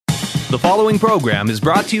The following program is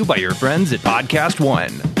brought to you by your friends at Podcast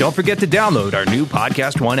One. Don't forget to download our new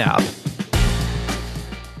Podcast One app.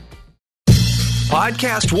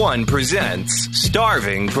 Podcast One presents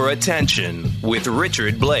Starving for Attention with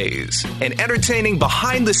Richard Blais, an entertaining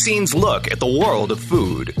behind-the-scenes look at the world of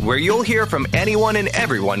food, where you'll hear from anyone and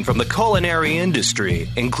everyone from the culinary industry,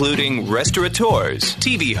 including restaurateurs,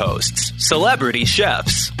 TV hosts, celebrity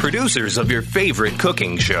chefs, producers of your favorite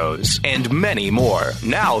cooking shows, and many more.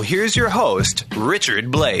 Now, here's your host, Richard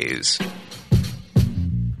Blais.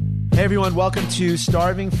 Hey everyone, welcome to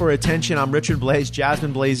Starving for Attention. I'm Richard Blais.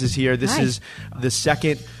 Jasmine Blais is here. This is the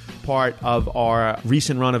second part of our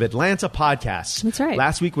recent run of Atlanta podcasts. That's right.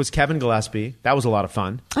 Last week was Kevin Gillespie. That was a lot of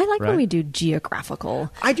fun. I like when we do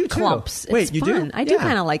geographical I do too. clumps. Wait, it's you fun. do? I do Yeah.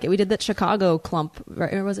 kind of like it. We did that Chicago clump,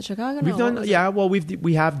 right? Or was it Chicago? We've done, yeah. Well,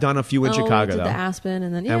 we have done a few in Chicago we did though. the Aspen,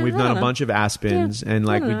 and then And we've done a bunch of Aspens, and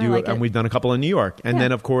like we do, and we've done a couple in New York, and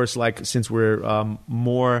then of course, like since we're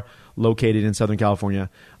more located in Southern California,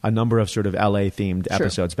 a number of sort of LA themed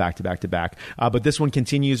episodes back to back to back. But this one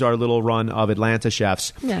continues our little run of Atlanta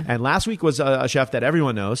chefs. Yeah. And last week was a chef that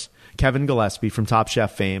everyone knows, Kevin Gillespie from Top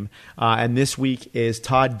Chef fame. And this week is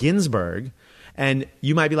Todd Ginsburg. And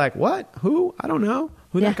you might be like, what? Who? I don't know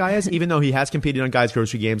who that guy is, even though he has competed on Guys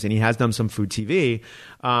Grocery Games and he has done some food TV.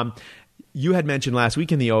 You had mentioned last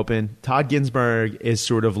week in the open, Todd Ginsburg is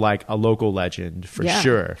sort of like a local legend for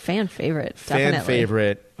sure. Fan favorite, definitely. Fan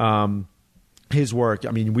favorite. His work,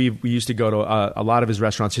 I mean, we used to go to a lot of his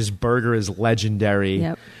restaurants. His burger is legendary.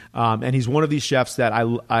 Yep. And he's one of these chefs that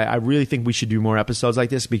I really think we should do more episodes like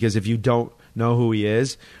this, because if you don't know who he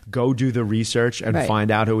is, go do the research and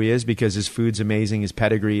find out who he is, because his food's amazing, his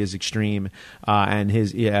pedigree is extreme, and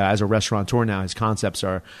his as a restaurateur now, his concepts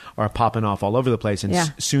are popping off all over the place,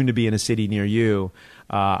 and soon to be in a city near you,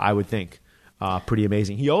 I would think. Pretty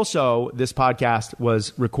amazing. He also, this podcast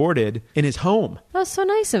was recorded in his home. That was so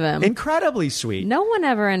nice of him. Incredibly sweet. No one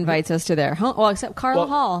ever invites us to their home. Well, except Carla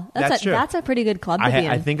Hall. That's true. That's a pretty good club to be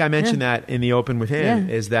in. I think I mentioned that in the open with him,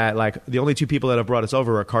 is that like the only two people that have brought us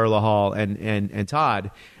over are Carla Hall and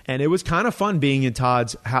Todd. And it was kind of fun being in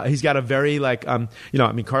Todd's house. He's got a very like, I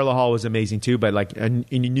mean, Carla Hall was amazing too, but like in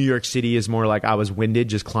New York City is more like I was winded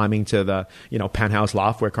just climbing to the, penthouse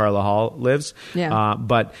loft where Carla Hall lives. Yeah.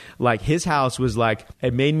 But like his house was like,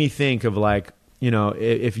 it made me think of like,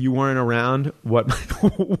 if you weren't around,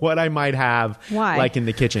 what I might have like in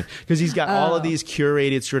the kitchen. Because he's got all of these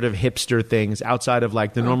curated sort of hipster things outside of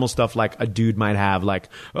like the normal stuff like a dude might have. Like,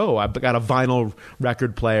 I've got a vinyl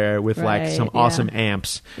record player with like some awesome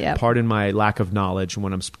amps. Yep. Pardon my lack of knowledge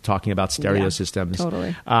when I'm talking about stereo systems.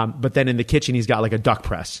 Totally. But then in the kitchen, he's got like a duck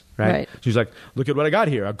press, right? So he's like, look at what I got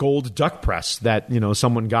here. A gold duck press that,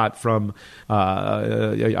 someone got from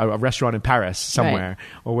a restaurant in Paris somewhere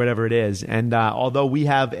or whatever it is. And although we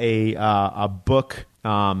have a book,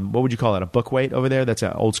 what would you call it? A book weight over there? That's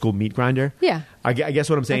an old school meat grinder. Yeah. I guess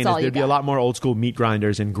what I'm saying is there'd be a lot more old school meat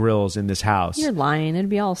grinders and grills in this house. You're lying. It'd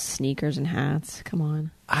be all sneakers and hats. Come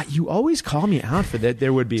on. You always call me out for that.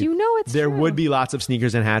 There would be. Do you know it's there true? Would be lots of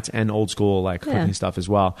sneakers and hats and old school like cooking stuff as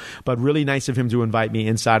well. But really nice of him to invite me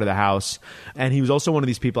inside of the house. And he was also one of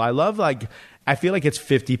these people. I love I feel like it's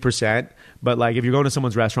 50%, but like if you're going to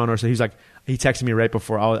someone's restaurant or so, he texted me right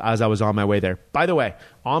before as I was on my way there. By the way,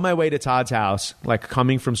 on my way to Todd's house, like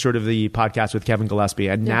coming from sort of the podcast with Kevin Gillespie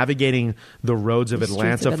and navigating the roads of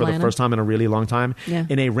Atlanta for the first time in a really long time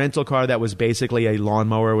in a rental car that was basically a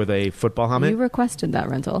lawnmower with a football helmet. You requested that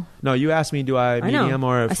rental. No, you asked me, do I medium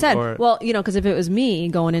or... I said, well, because if it was me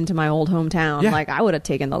going into my old hometown, like I would have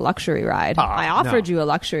taken the luxury ride. I offered you a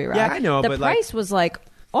luxury ride. Yeah, I know, the but price was like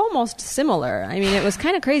almost similar. I mean, it was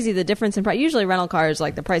kind of crazy, the difference in price. Usually rental cars,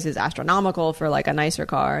 like the price is astronomical for like a nicer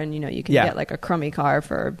car, and you can get like a crummy car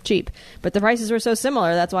for cheap. But the prices were so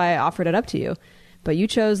similar, that's why I offered it up to you. But you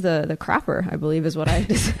chose the crapper, I believe is what I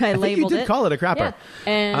labeled it. You did call it a crapper. Yeah.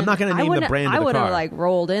 And I'm not going to name the brand of the car. I would have like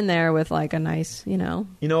rolled in there with like a nice, You know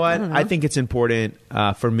what? I think it's important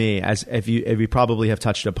for me, as if you probably have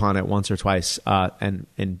touched upon it once or twice and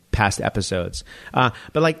in past episodes. But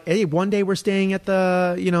like, hey, one day we're staying at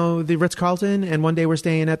the Ritz-Carlton, and one day we're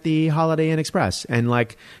staying at the Holiday Inn Express. And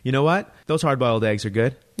like, you know what? Those hard-boiled eggs are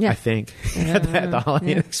good. I think at the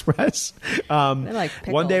Holiday Inn Express.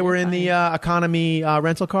 One day we're in the economy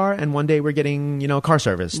rental car, and one day we're getting car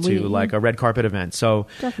service to like a red carpet event. So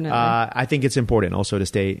I think it's important also to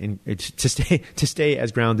stay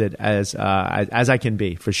as grounded as I can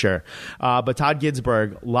be, for sure. But Todd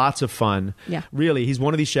Ginsburg, lots of fun. Yeah, really, he's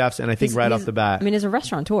one of these chefs, and I think right off the bat, I mean, he's a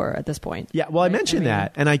restaurateur at this point. Yeah, well, right? I mentioned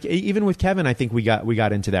that, and even with Kevin, I think we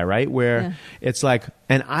got into that, right, where it's like,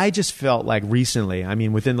 and I just felt like recently, I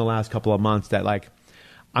mean, within the last couple of months, that like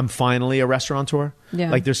I'm finally a restaurateur. Yeah.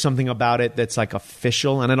 Like there's something about it that's like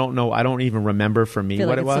official, and I don't even remember for me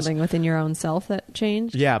what it was. Something within your own self that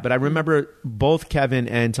changed. Yeah, but I remember both Kevin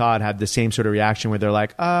and Todd had the same sort of reaction where they're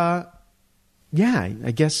like, yeah,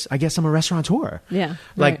 I guess I'm a restaurateur. Yeah.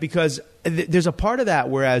 Like, right. because there's a part of that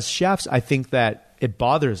where as chefs, I think that it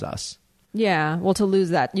bothers us. Yeah. Well, to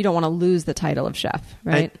lose that, you don't want to lose the title of chef,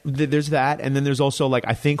 right? There's that. And then there's also like,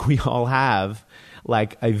 I think we all have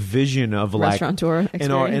like a vision of like restaurateur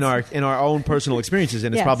in our own personal experiences.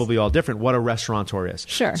 And it's Yes. probably all different what a restaurateur is.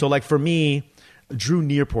 Sure. So like for me, Drew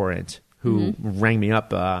Nearporant, who rang me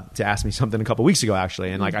up to ask me something a couple weeks ago,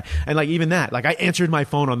 actually, and even that, like I answered my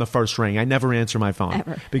phone on the first ring. I never answer my phone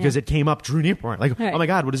Ever. because it came up Drew Nearporant. Like, right. Oh my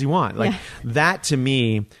God, what does he want? Like that to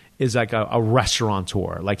me is like a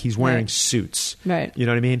restaurateur. Like he's wearing Right. suits. Right. You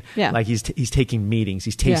know what I mean? Yeah. Like he's taking meetings.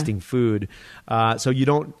 He's tasting food. So you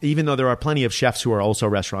don't, even though there are plenty of chefs who are also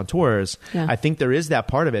restaurateurs, I think there is that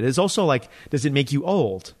part of it. It's also like, does it make you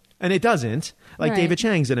old? And it doesn't. Like Right. David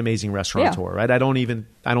Chang's an amazing restaurateur, right? I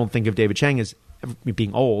don't think of David Chang as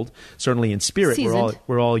being old. Certainly in spirit, Seasoned.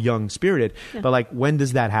 we're all young spirited. Yeah. But like, when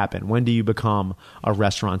does that happen? When do you become a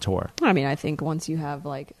restaurateur? I mean, I think once you have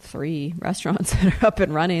like 3 restaurants that are up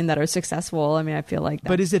and running that are successful, I mean, I feel like that.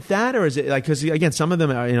 But is it that, or is it like, because again, some of them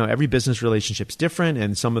are, every business relationship's different,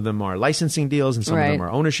 and some of them are licensing deals, and some of them are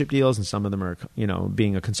ownership deals, and some of them are,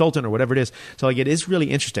 being a consultant or whatever it is. So like, it is really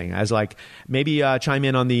interesting as like, maybe chime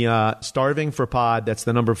in on the Starving for Pod. That's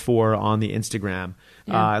the number 4 on the Instagram.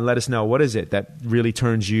 And let us know, what is it that really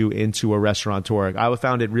turns you into a restaurateur? I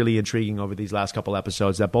found it really intriguing over these last couple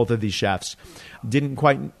episodes that both of these chefs didn't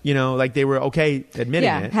quite, like they were okay admitting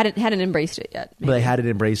it. hadn't embraced it yet. But they hadn't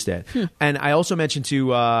embraced it. And I also mentioned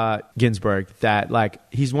to Ginsberg that like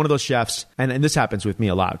he's one of those chefs, and this happens with me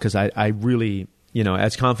a lot because I really...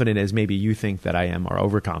 as confident as maybe you think that I am, or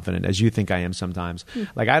overconfident as you think I am sometimes.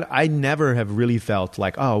 Like I never have really felt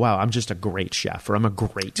like, oh wow, I'm just a great chef, or I'm a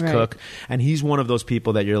great cook. And he's one of those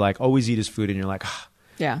people that you're like, always eat his food, and you're like,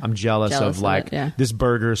 I'm jealous of like this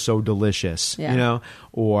burger is so delicious,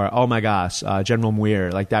 or oh my gosh, General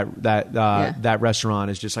Muir, like that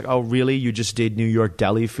restaurant is just like, oh really, you just did New York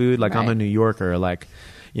deli food? Like I'm a New Yorker, like.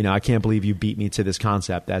 I can't believe you beat me to this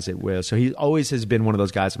concept, as it was. So he always has been one of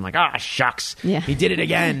those guys. I'm like, shucks. Yeah. He did it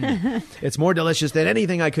again. It's more delicious than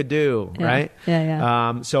anything I could do. Yeah. Right?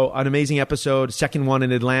 Yeah. So an amazing episode. Second one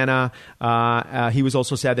in Atlanta. He was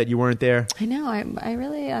also sad that you weren't there. I know.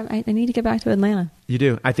 I need to get back to Atlanta. You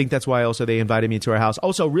do. I think that's why also they invited me to our house.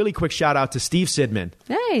 Also, really quick shout out to Steve Sidman.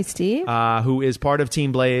 Hey, Steve. Who is part of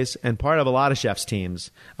Team Blaze and part of a lot of chefs' teams,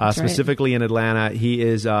 specifically in Atlanta. He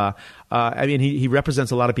is... he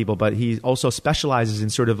represents a lot of people, but he also specializes in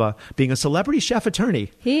sort of being a celebrity chef attorney.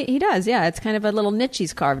 He does, yeah. It's kind of a little niche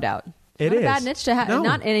he's carved out. It is a bad niche to have. No.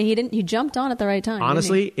 And he jumped on at the right time.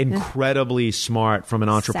 Honestly, incredibly smart from an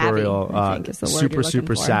entrepreneurial, savvy, I think is the word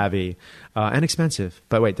super savvy, and expensive.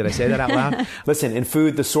 But wait, did I say that out loud? Listen, in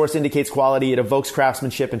food, the source indicates quality. It evokes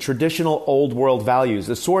craftsmanship and traditional old world values.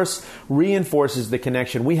 The source reinforces the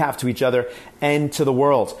connection we have to each other and to the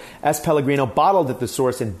world. S. Pellegrino, bottled at the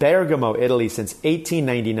source in Bergamo, Italy since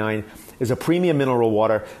 1899, is a premium mineral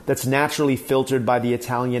water that's naturally filtered by the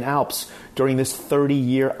Italian Alps. During this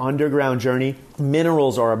 30-year underground journey,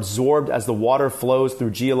 minerals are absorbed as the water flows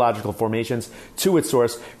through geological formations to its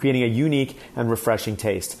source, creating a unique and refreshing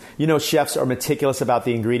taste. Chefs are meticulous about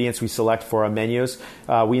the ingredients we select for our menus.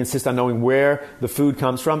 We insist on knowing where the food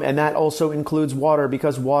comes from, and that also includes water,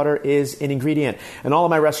 because water is an ingredient. In all of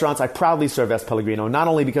my restaurants, I proudly serve S. Pellegrino, not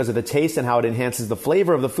only because of the taste and how it enhances the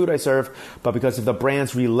flavor of the food I serve, but because of the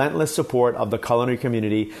brand's relentless support of the culinary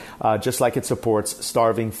community, just like it supports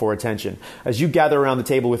Starving for Attention. As you gather around the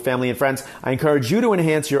table with family and friends, I encourage you to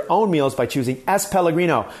enhance your own meals by choosing S.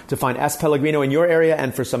 Pellegrino. To find S. Pellegrino in your area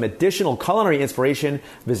and for some additional culinary inspiration,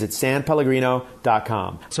 visit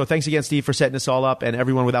sanpellegrino.com. So thanks again, Steve, for setting us all up. And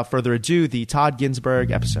everyone, without further ado, the Todd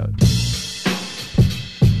Ginsberg episode.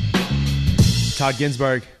 Todd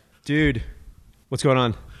Ginsberg, dude, what's going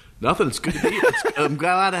on? Nothing. It's good to be here. I'm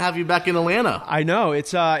glad to have you back in Atlanta. I know.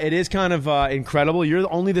 It is kind of incredible.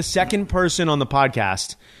 You're only the second person on the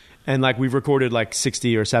podcast, and like we've recorded like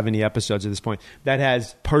 60 or 70 episodes at this point, that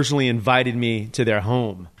has personally invited me to their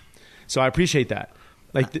home. So I appreciate that.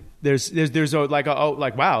 Like there's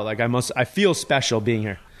wow, like I feel special being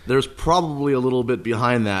here. There's probably a little bit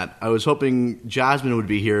behind that. I was hoping Jasmine would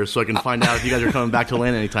be here so I can find out if you guys are coming back to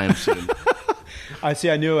Atlanta anytime soon. I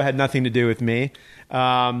knew it had nothing to do with me.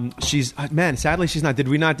 Sadly she's not. Did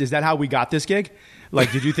we not? Is that how we got this gig?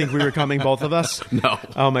 Like, did you think we were coming, both of us? No.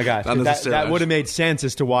 Oh my gosh. Not necessarily. That would have made sense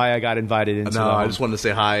as to why I got invited into No, I just wanted to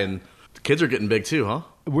say hi and Kids are getting big too, huh?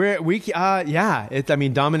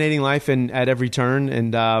 Dominating life and at every turn,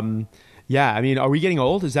 and are we getting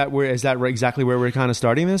old? Is that exactly where we're kind of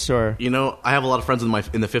starting this, or I have a lot of friends in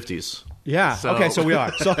the 50s. Yeah. So. Okay. So we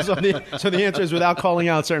are. So the answer is without calling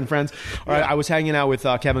out certain friends. All right. I was hanging out with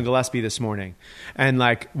Kevin Gillespie this morning, and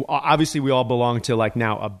like obviously we all belong to like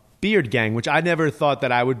now a beard gang, which I never thought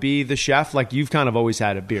that I would be the chef. Like you've kind of always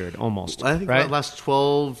had a beard, almost. I think right? the last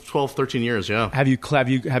 12, 13 years. Yeah. Have you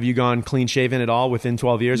gone clean shaven at all within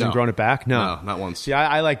 12 years and grown it back? No, not once. See,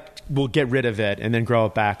 I will get rid of it and then grow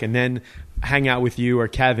it back, and then hang out with you or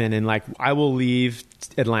Kevin, and like I will leave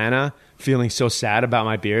Atlanta feeling so sad about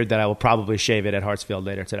my beard that I will probably shave it at Hartsfield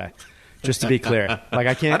later today. Just to be clear, like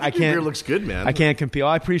I can't. Your beard looks good, man. I can't compete. Oh,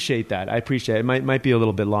 I appreciate that. It might be a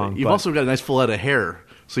little bit long. You've also got a nice full head of hair,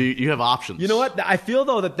 so you have options. You know what? I feel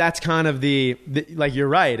though that's kind of the like you're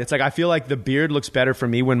right. It's like I feel like the beard looks better for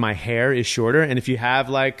me when my hair is shorter, and if you have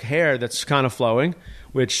like hair that's kind of flowing,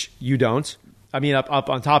 which you don't. I mean, up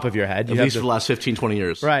on top of your head. At least for the last 15, 20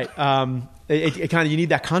 years. Right. It kind of, you need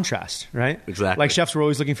that contrast, right? Exactly. Like chefs are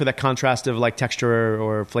always looking for that contrast of like texture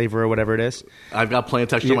or flavor or whatever it is. I've got plenty of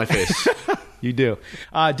texture on my face. You do.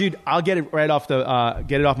 Dude, I'll get it right off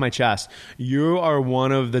get it off my chest. You are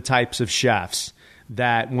one of the types of chefs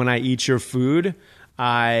that when I eat your food,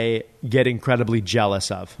 I get incredibly jealous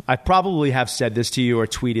of. I probably have said this to you or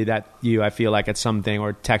tweeted at you, I feel like, at something,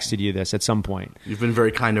 or texted you this at some point. You've been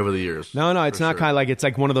very kind over the years. No, it's not kind. Like it's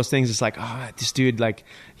like one of those things. It's like, this dude, like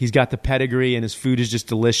he's got the pedigree and his food is just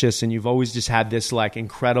delicious, and you've always just had this like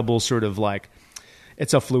incredible sort of like,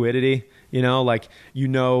 it's a fluidity, like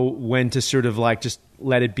when to sort of like just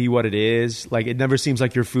let it be what it is. Like it never seems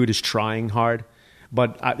like your food is trying hard.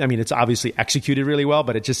 But I mean, it's obviously executed really well,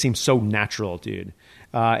 but it just seems so natural, dude.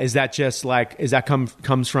 Is that just like,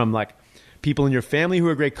 comes from like people in your family who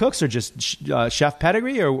are great cooks, or just chef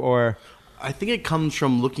pedigree, or? I think it comes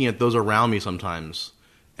from looking at those around me sometimes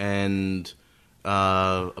and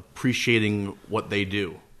appreciating what they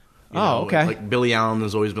do. Okay. Like Billy Allen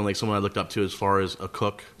has always been like someone I looked up to as far as a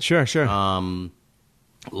cook. Sure. Here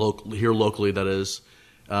locally, that is.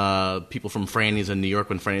 People from Franny's in New York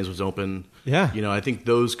when Franny's was open. Yeah. I think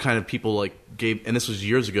those kind of people like and this was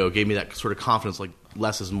years ago, gave me that sort of confidence, like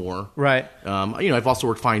less is more. Right. I've also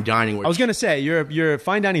worked fine dining. I was going to say, your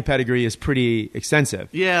fine dining pedigree is pretty extensive.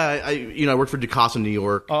 Yeah. I worked for Ducasse in New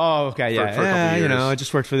York. Oh, okay. Yeah. For a couple years. I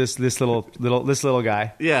just worked for this little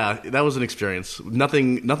guy. Yeah. That was an experience.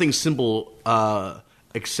 Nothing simple,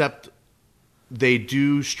 except they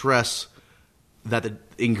do stress that the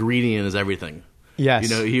ingredient is everything. Yes.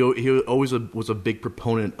 He always was a big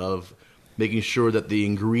proponent of making sure that the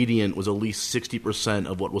ingredient was at least 60%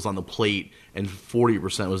 of what was on the plate and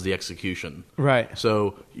 40% was the execution. Right.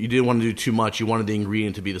 So you didn't want to do too much. You wanted the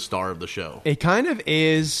ingredient to be the star of the show. It kind of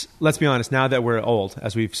is, let's be honest, now that we're old,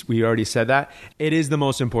 as we already said that, it is the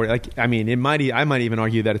most important. Like, I mean, I might even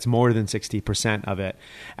argue that it's more than 60% of it.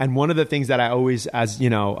 And one of the things that I always, if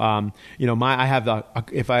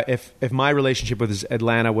my relationship with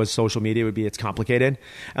Atlanta was social media, it would be it's complicated.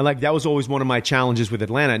 And like that was always one of my challenges with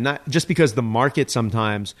Atlanta, not just because the market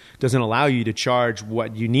sometimes doesn't allow you to charge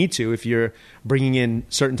what you need to if you're bringing in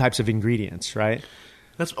certain types of ingredients, right?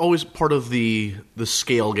 That's always part of the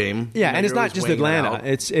scale game. Yeah, and it's not just Atlanta.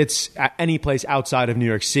 It's any place outside of New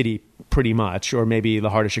York City, pretty much, or maybe the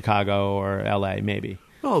heart of Chicago or L.A. maybe.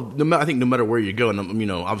 Well, I think no matter where you go,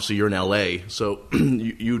 and obviously you're in L.A., so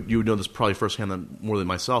you would know this probably firsthand more than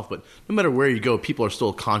myself. But no matter where you go, people are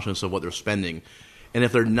still conscious of what they're spending, and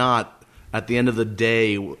if they're not, at the end of the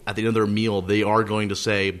day, at the end of their meal, they are going to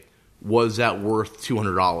say, was that worth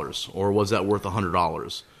 $200 or was that worth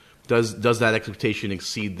 $100? Does that expectation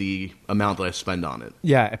exceed the amount that I spend on it?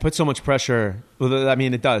 Yeah, it puts so much pressure. Well, I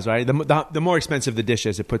mean, it does, right? The more expensive the dish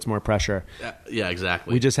is, it puts more pressure. Yeah,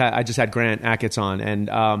 exactly. I just had Grant Achatz on,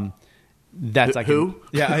 and that's like who?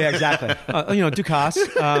 Yeah, exactly.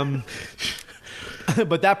 Ducasse.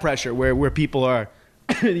 But that pressure, where people are,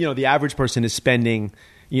 the average person is spending.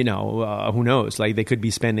 Who knows? Like they could be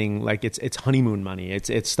spending like it's honeymoon money.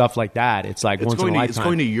 It's stuff like that. It's like once in a lifetime. It's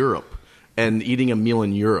going to Europe and eating a meal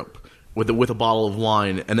in Europe with a bottle of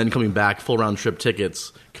wine and then coming back full round trip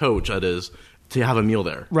tickets, coach that is, to have a meal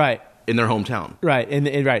there. Right. In their hometown. Right. In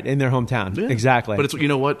their hometown. Yeah. Exactly. But it's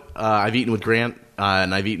what I've eaten with Grant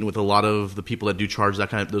and I've eaten with a lot of the people that do charge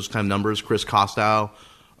those kind of numbers. Chris Costow.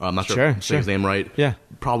 I'm not sure if I'm saying his name right. Yeah.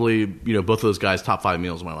 Probably, both of those guys, top 5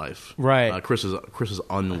 meals of my life. Right. Chris is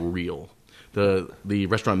unreal. The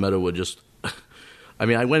restaurant Meadowood just, I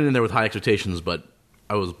mean, I went in there with high expectations, but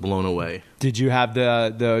I was blown away. Did you have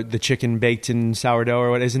the chicken baked in sourdough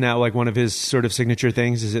or what? Isn't that like one of his sort of signature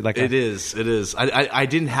things? Is it like It is. I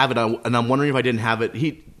didn't have it, and I'm wondering if I didn't have it.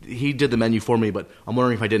 He did the menu for me, but I'm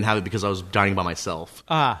wondering if I didn't have it because I was dining by myself.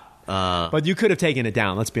 But you could have taken it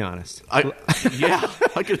down. Let's be honest. I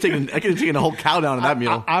could have taken a whole cow down in that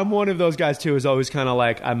meal. I'm one of those guys too. Is always kind of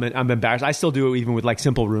like I'm embarrassed. I still do it even with like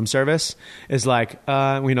simple room service. Is like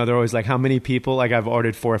they're always like, how many people? Like I've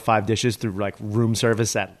ordered 4 or 5 dishes through like room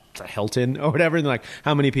service at Hilton or whatever, and they're like,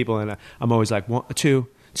 how many people? And I'm always like 1, 2.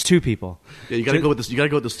 It's 2 people. Yeah, you got to go with this. You got to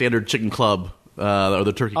go with the standard chicken club or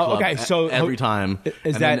the turkey club. Okay, so every time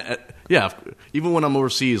is and that? Then, yeah, even when I'm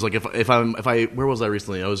overseas, like if I where was I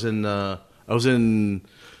recently? I was in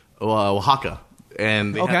Oaxaca,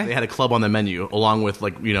 and they had a club on the menu along with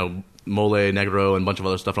like mole negro and a bunch of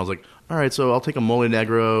other stuff. And I was like, all right, so I'll take a mole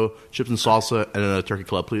negro, chips and salsa, and a turkey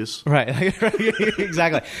club, please. Right,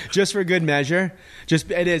 exactly. Just for good measure.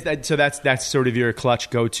 It is that. So that's sort of your clutch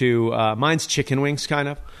go-to. Mine's chicken wings, kind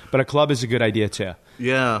of, but a club is a good idea too.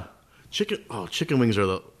 Yeah, chicken wings are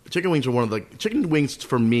one of the chicken wings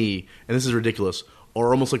for me, and this is ridiculous,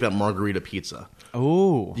 are almost like that margarita pizza.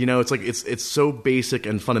 Oh, it's like it's so basic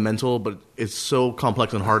and fundamental, but it's so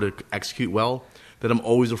complex and hard to execute well that I'm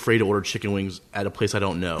always afraid to order chicken wings at a place I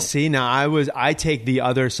don't know. See, now I take the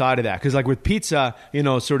other side of that because like with pizza,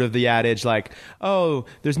 sort of the adage like, oh,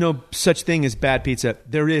 there's no such thing as bad pizza.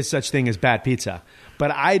 There is such thing as bad pizza,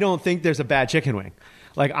 but I don't think there's a bad chicken wing.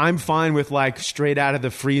 Like I'm fine with like straight out of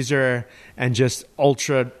the freezer and just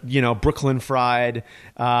ultra, Brooklyn fried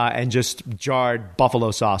and just jarred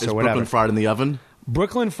buffalo sauce or whatever. Brooklyn fried in the oven?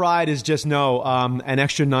 Brooklyn fried is just an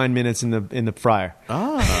extra 9 minutes in the fryer.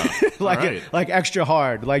 Like extra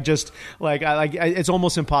hard. Like just like it's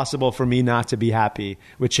almost impossible for me not to be happy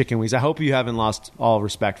with chicken wings. I hope you haven't lost all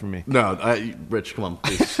respect for me. No, Rich, come on,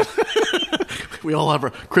 please. We all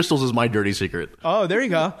have Crystals is my dirty secret. Oh, there you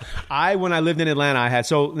go. When I lived in Atlanta, I had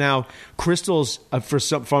now Crystals for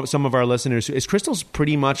some of our listeners. Is Crystals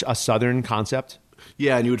pretty much a Southern concept?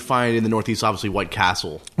 Yeah, and you would find in the Northeast, obviously, White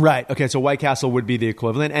Castle. Right. Okay, so White Castle would be the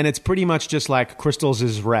equivalent, and it's pretty much just like Crystals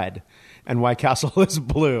is red and White Castle is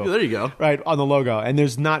blue. Yeah, there you go. Right, on the logo, and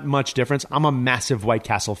there's not much difference. I'm a massive White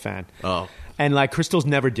Castle fan. Oh. And like Crystals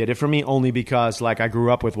never did it for me, only because like I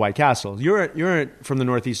grew up with White Castle. You're from the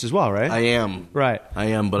Northeast as well, right? I am. Right. I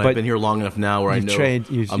am, but I've been here long enough now where I know I'm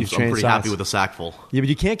pretty happy with a sackful. Yeah, but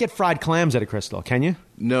you can't get fried clams at a Crystal, can you?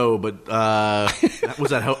 No, but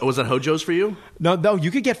was that Hojo's for you? No,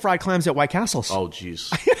 you could get fried clams at White Castle's. Oh,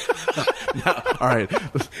 jeez. All right,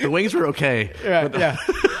 the wings were okay. Yeah.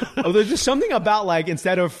 Oh, there's just something about like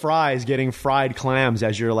instead of fries, getting fried clams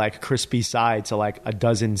as your like crispy side to like a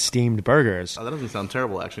dozen steamed burgers. Oh, that doesn't sound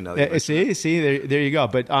terrible, actually. Now see, there you go.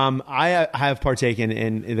 But I have partaken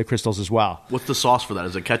in the Crystals as well. What's the sauce for that?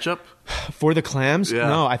 Is it ketchup? For the clams? Yeah.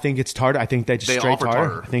 No, I think it's tartar. I think they straight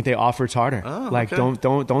tartar. I think they offer tartar. Oh, like okay.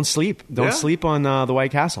 don't sleep. Don't sleep on the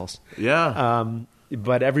White Castles. Yeah.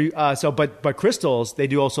 But Crystals, they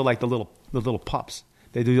do also like the little pups.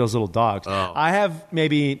 They do those little dogs. Oh. I have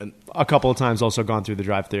maybe a couple of times also gone through the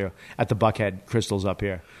drive-thru at the Buckhead Crystals up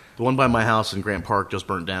here. The one by my house in Grant Park just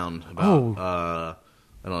burnt down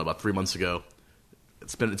about 3 months ago.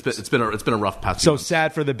 It's been a rough past. So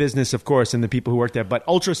sad for the business, of course, and the people who work there, but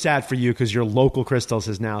ultra sad for you because your local Crystals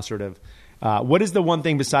is now sort of. What is the one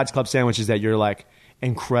thing besides club sandwiches that you're like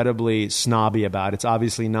incredibly snobby about? It's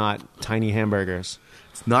obviously not tiny hamburgers.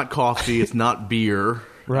 It's not coffee. It's not beer.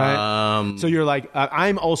 Right. So you're like,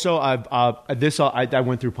 I'm also, I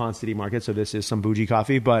went through Pond City Market, so this is some bougie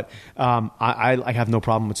coffee, but I have no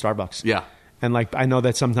problem with Starbucks. Yeah. And like, I know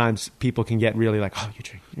that sometimes people can get really like, oh, you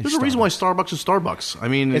drink. There's a reason why Starbucks is Starbucks. I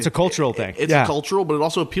mean, it's a cultural thing. It's cultural, but it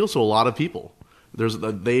also appeals to a lot of people.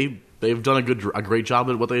 They've done a great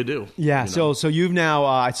job at what they do. Yeah. So you've now,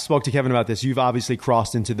 I spoke to Kevin about this. You've obviously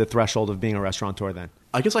crossed into the threshold of being a restaurateur then.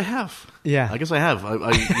 I guess I have. Yeah. I guess I have.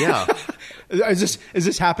 Yeah. Is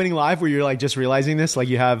this happening live where you're like just realizing this? Like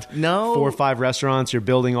you have 4 or 5 restaurants, you're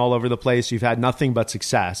building all over the place. You've had nothing but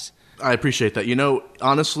success. I appreciate that.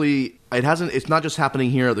 Honestly, it's not just happening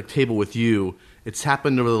here at the table with you. It's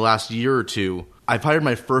happened over the last year or two. I've hired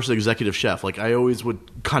my first executive chef. Like I always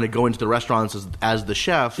would kind of go into the restaurants as the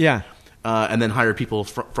chef. Yeah. And then hire people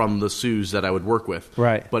from the sous that I would work with.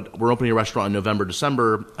 Right. But we're opening a restaurant in November,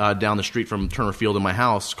 December down the street from Turner Field in my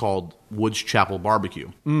house called Woods Chapel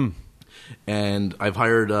Barbecue. Mm. And I've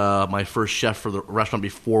hired my first chef for the restaurant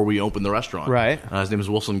before we opened the restaurant. Right. His name is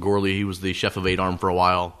Wilson Gorley. He was the chef of 8 Arm for a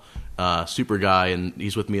while. Super guy, and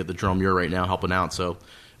he's with me at the Jerome Muir right now helping out. So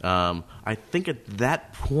I think at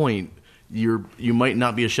that point, you might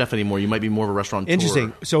not be a chef anymore. You might be more of a restaurateur.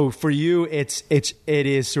 Interesting. So for you, it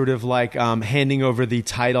is sort of like handing over the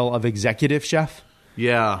title of executive chef.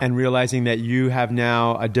 Yeah. And realizing that you have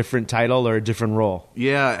now a different title or a different role.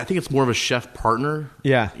 Yeah, I think it's more of a chef partner.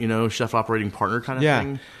 Yeah. Chef operating partner kind of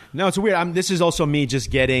thing. No, it's weird. This is also me just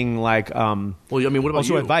getting like well, I mean, what about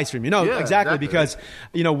also you? advice from you. No, exactly. Because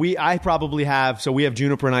I probably have we have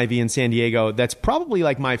Juniper and Ivy in San Diego. That's probably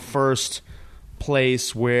like my first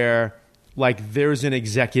place where like there's an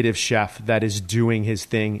executive chef that is doing his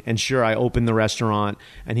thing. And sure, I opened the restaurant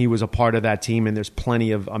and he was a part of that team, and there's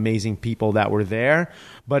plenty of amazing people that were there.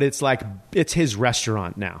 But it's like it's his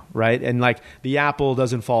restaurant now, right? And like the apple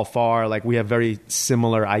doesn't fall far. Like we have very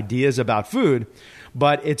similar ideas about food.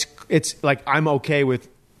 But it's like I'm okay with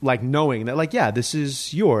like knowing that like, yeah, this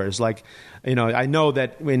is yours. Like, I know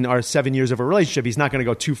that in our 7 years of a relationship, he's not going to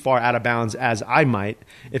go too far out of bounds as I might.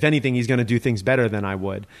 If anything, he's going to do things better than I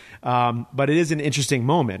would. But it is an interesting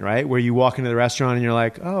moment, right? Where you walk into the restaurant and you're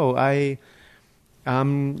like, oh,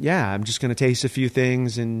 I'm just going to taste a few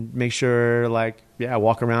things and make sure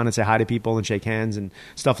walk around and say hi to people and shake hands and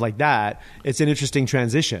stuff like that. It's an interesting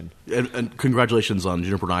transition. And congratulations on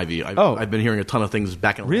Juniper and Ivy. I've been hearing a ton of things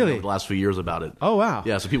back in Atlanta over the last few years about it. Oh, wow.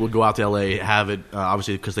 Yeah, so people would go out to LA, have it,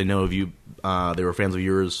 obviously because they know of you. They were fans of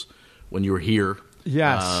yours when you were here.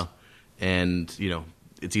 Yes. And,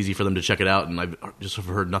 it's easy for them to check it out, and I've just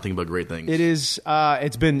heard nothing but great things. It is.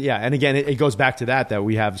 It's been, and again, it goes back to that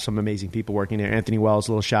we have some amazing people working there. Anthony Wells,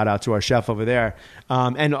 a little shout out to our chef over there,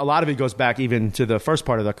 and a lot of it goes back even to the first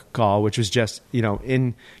part of the call, which was just I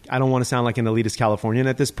don't want to sound like an elitist Californian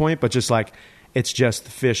at this point, but just like it's just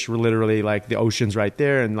fish, literally like the ocean's right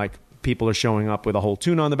there, and like people are showing up with a whole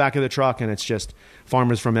tuna on the back of the truck, and it's just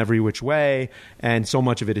farmers from every which way, and so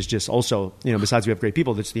much of it is just also besides we have great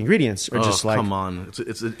people, it's the ingredients are just like, come on,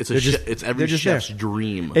 it's every chef's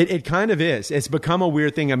dream. It kind of is. It's become a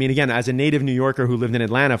weird thing. I mean, again, as a native New Yorker who lived in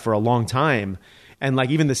Atlanta for a long time, and like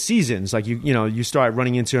even the seasons, like you start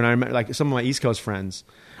running into, and I remember like some of my East Coast friends,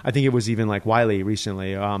 I think it was even like Wiley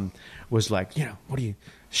recently, was like, what do you,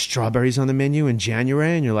 strawberries on the menu in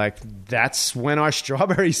January? And you're like, that's when our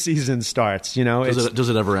strawberry season starts, Does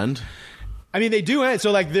it ever end? I mean, they do end.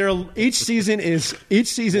 So like each season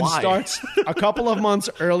starts a couple of months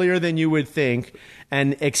earlier than you would think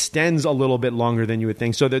and extends a little bit longer than you would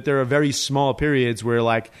think. So that there are very small periods where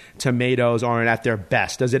like tomatoes aren't at their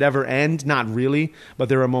best. Does it ever end? Not really. But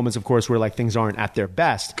there are moments, of course, where like things aren't at their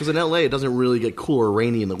best. Because in LA, it doesn't really get cool or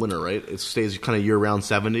rainy in the winter, right? It stays kind of year-round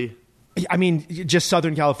 70. I mean, just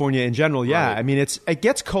Southern California in general, yeah. Right. I mean, it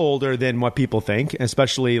gets colder than what people think,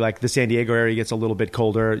 especially like the San Diego area gets a little bit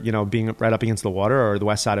colder, being right up against the water, or the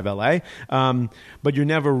west side of LA. But you're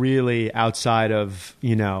never really outside of,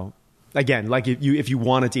 again, like if you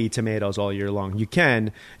wanted to eat tomatoes all year long, you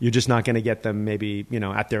can. You're just not going to get them maybe,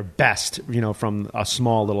 at their best, from a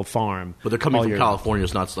small little farm. But they're coming from California.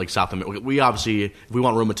 It's not like South America. We obviously, if we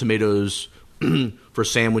want Roma tomatoes for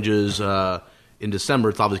sandwiches, in December,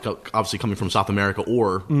 it's obviously coming from South America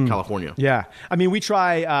or California. Yeah. I mean, we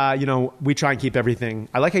try and keep everything.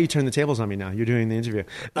 I like how you turn the tables on me now. You're doing the interview.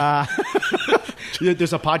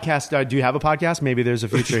 There's a podcast. Do you have a podcast? Maybe there's a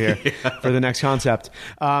future here for the next concept.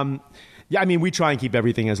 Yeah, I mean, we try and keep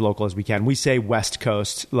everything as local as we can. We say West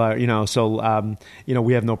Coast, so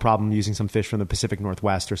we have no problem using some fish from the Pacific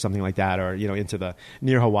Northwest or something like that, or into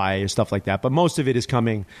near Hawaii or stuff like that. But most of it is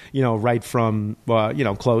coming, right from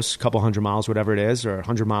close, couple 100 miles, whatever it is, or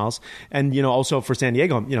 100 miles, and also for San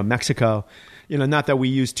Diego, Mexico. Not that we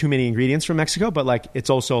use too many ingredients from Mexico, but like it's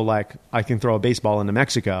also like I can throw a baseball into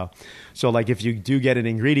Mexico. So like if you do get an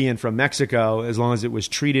ingredient from Mexico, as long as it was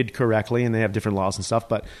treated correctly, and they have different laws and stuff,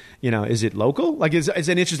 but is it local? Like it's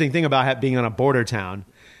an interesting thing about being on a border town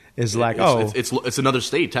is like, it's another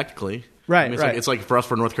state technically. Right, I mean, right. It's like for us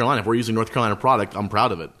for North Carolina, if we're using North Carolina product, I'm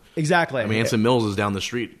proud of it. Exactly. I mean, Anson Mills is down the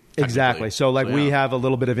street. Exactly. So we have a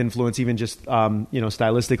little bit of influence, even just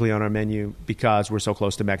stylistically on our menu, because we're so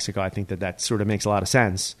close to Mexico. I think that sort of makes a lot of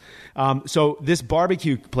sense. So this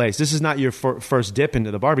barbecue place, this is not your first dip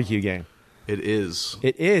into the barbecue game. It is.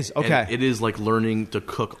 It is. Okay. And it is like learning to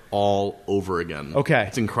cook all over again. Okay.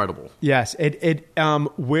 It's incredible. Yes.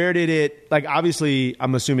 Where did it? Like, obviously,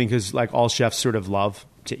 I'm assuming because like all chefs sort of love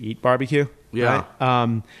to eat barbecue. Yeah.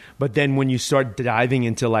 Right? But then when you start diving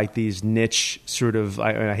into like these niche sort of,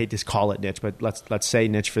 I hate to call it niche, but let's say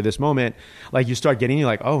niche for this moment, like you start getting, you're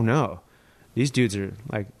like, oh no, these dudes are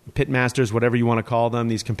like pit masters, whatever you want to call them,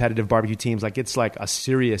 these competitive barbecue teams. Like it's like a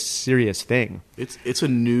serious thing. It's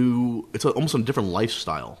almost a different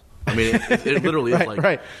lifestyle. I mean, it literally is like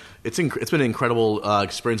right. It's been an incredible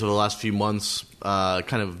experience over the last few months.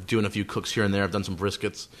 Kind of doing a few cooks here and there. I've done some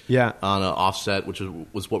briskets. Yeah. On an offset, which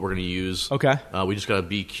was what we're going to use. Okay. We just got a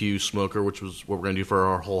BQ smoker, which was what we're going to do for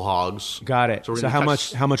our whole hogs. Got it. So how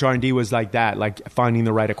much R&D was like that? Like finding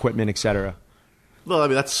the right equipment, etc. Well, I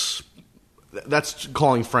mean that's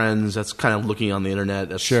calling friends. That's kind of looking on the internet.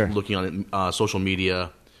 That's looking on social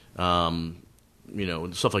media.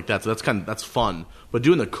 Stuff like that. So that's fun. But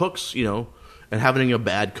doing the cooks, and having a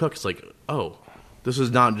bad cook, it's like, oh, this is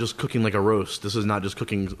not just cooking like a roast. This is not just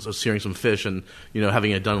searing some fish and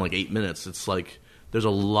having it done in like 8 minutes. It's like there's a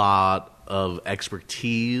lot of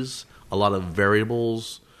expertise, a lot of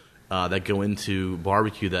variables that go into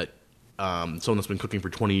barbecue that someone that's been cooking for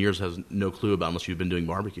 20 years has no clue about unless you've been doing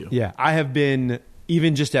barbecue. Yeah, I have been.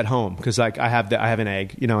 Even just at home, because like I have an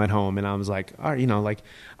egg, at home, and I was like, all right, like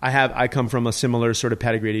I come from a similar sort of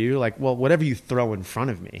pedigree to you. Like, well, whatever you throw in front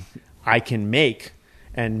of me, I can make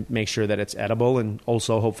and make sure that it's edible and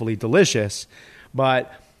also hopefully delicious.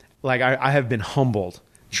 But like I have been humbled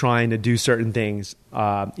trying to do certain things,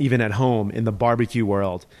 even at home in the barbecue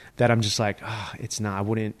world, that I'm just like, it's not.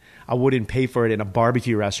 I wouldn't pay for it in a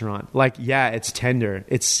barbecue restaurant. Like, yeah, it's tender,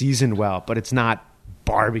 it's seasoned well, but it's not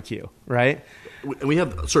barbecue, right? We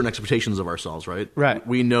have certain expectations of ourselves, right? Right.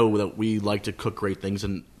 We know that we like to cook great things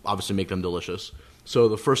and obviously make them delicious. So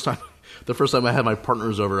the first time I had my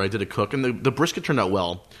partners over, I did a cook, and the brisket turned out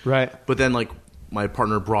well. Right. But then, like, my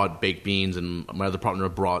partner brought baked beans, and my other partner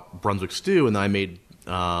brought Brunswick stew, and then I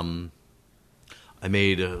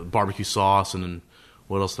made a barbecue sauce, and then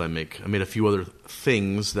what else did I make? I made a few other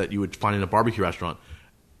things that you would find in a barbecue restaurant,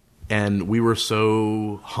 and we were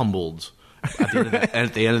so humbled. At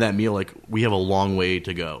the end of that meal, like, we have a long way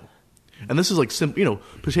to go. And this is like simple,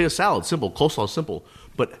 potato salad, simple, coleslaw, simple.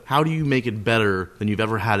 But how do you make it better than you've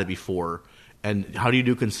ever had it before? And how do you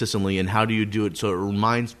do it consistently? And how do you do it so it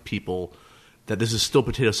reminds people that this is still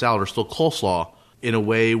potato salad or still coleslaw in a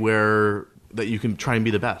way where that you can try and be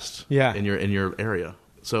the best in your area?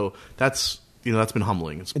 So that's been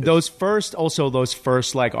humbling. Those first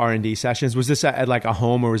like R&D sessions, was this at like a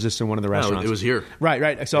home or was this in one of the restaurants? No, it was here.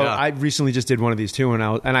 Right. So I recently just did one of these too, and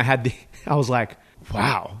I was like,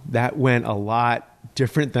 wow, that went a lot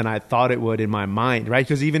different than I thought it would in my mind, right?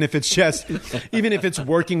 Because even if it's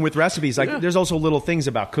working with recipes, like there's also little things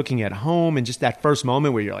about cooking at home and just that first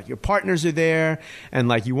moment where you're like, your partners are there and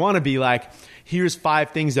like you want to be like, here's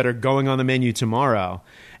 5 things that are going on the menu tomorrow.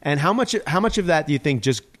 And how much of that do you think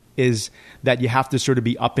just is that you have to sort of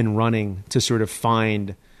be up and running to sort of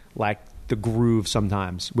find like the groove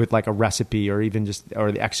sometimes with like a recipe or even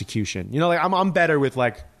or the execution? Like I'm better with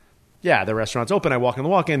like, yeah, the restaurant's open. I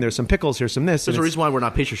walk in, there's some pickles, here's some this. There's a reason why we're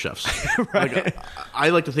not pastry chefs. Right. Like, I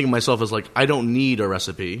like to think of myself as like, I don't need a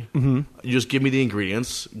recipe. Mm-hmm. You just give me the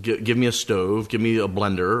ingredients, give me a stove, give me a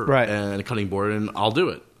blender and a cutting board, and I'll do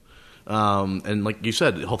it. And like you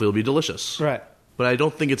said, hopefully it'll be delicious. Right. But I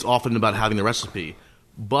don't think it's often about having the recipe.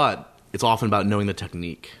 But it's often about knowing the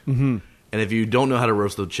technique. Mm-hmm. And if you don't know how to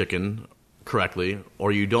roast the chicken correctly,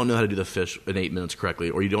 or you don't know how to do the fish in 8 minutes correctly,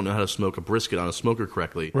 or you don't know how to smoke a brisket on a smoker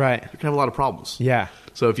correctly, right, you can have a lot of problems. Yeah.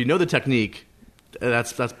 So if you know the technique,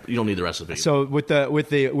 that's you don't need the recipe. So with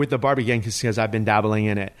the barbecue, because I've been dabbling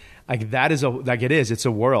in it, like that is it's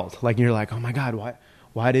a world. Like you're like, oh my god,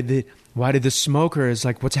 why did the smoker is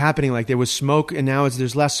like, what's happening? Like there was smoke and now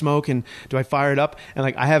there's less smoke, and do I fire it up? And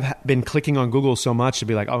like I have been clicking on Google so much to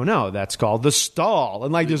be like, oh no, that's called the stall.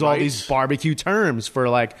 And like there's all these barbecue terms for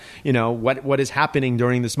like, what is happening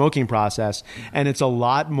during the smoking process. And it's a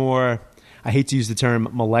lot more, I hate to use the term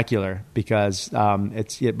molecular because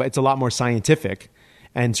it's a lot more scientific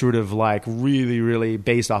and sort of like really, really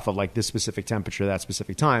based off of like this specific temperature, that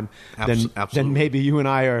specific time, then maybe you and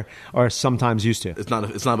I are sometimes used to. It's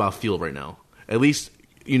not about feel right now. At least,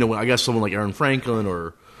 I guess someone like Aaron Franklin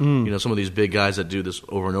or some of these big guys that do this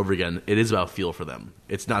over and over again, it is about feel for them.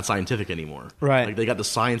 It's not scientific anymore. Right. Like they got the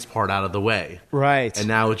science part out of the way. Right. And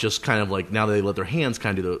now it's just kind of like, now they let their hands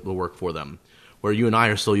kind of do the work for them. Where you and I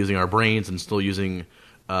are still using our brains and still using,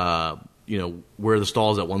 where the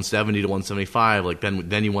stall is at 170 to 175, like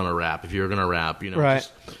then you want to wrap. If you're going to wrap, right.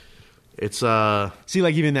 It's see,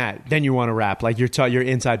 like even that, then you want to wrap. Like you're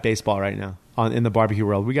inside baseball right now in the barbecue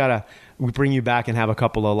world. We bring you back and have a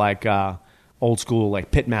couple of like old school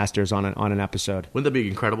like pit masters on an episode. Wouldn't that be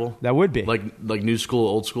incredible? That would be like new school,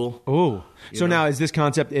 old school. Ooh. So now is this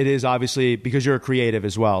concept? It is obviously because you're a creative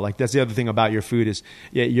as well. Like that's the other thing about your food is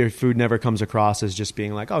your food never comes across as just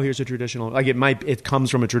being like, oh, here's a traditional. Like it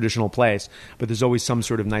comes from a traditional place, but there's always some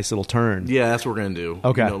sort of nice little turn. Yeah, that's what we're gonna do.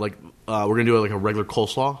 Okay. We're gonna do like a regular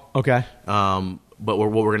coleslaw. Okay. But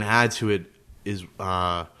what we're gonna add to it is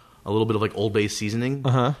a little bit of like Old Bay seasoning,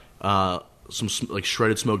 some like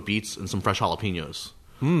shredded smoked beets, and some fresh jalapenos.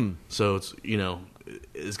 So it's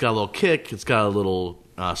it's got a little kick, it's got a little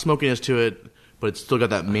smokiness to it, but it's still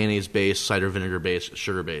got that mayonnaise base, cider vinegar base,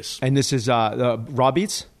 sugar base. And this is raw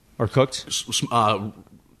beets or cooked?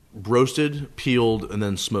 Roasted, peeled, and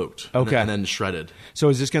then smoked. Okay. And then shredded. So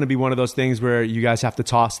is this going to be one of those things where you guys have to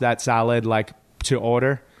toss that salad like to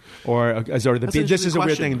order? Or this is a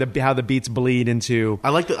weird thing, how the beets bleed into... I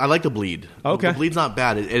like the bleed. Okay. The bleed's not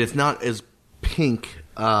bad, and it's not as pink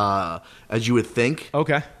as you would think.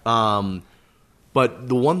 Okay. But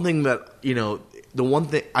the one thing that,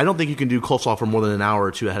 I don't think you can do coleslaw for more than an hour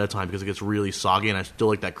or two ahead of time because it gets really soggy, and I still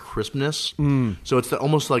like that crispness. So it's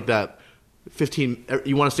almost like that 15...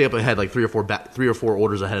 You want to stay up ahead like three or four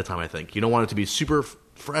orders ahead of time, I think. You don't want it to be super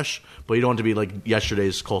fresh, but you don't want it to be like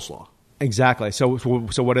yesterday's coleslaw. Exactly. So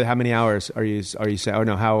what? How many hours are you saying? Oh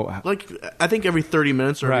no, how? Like I think every 30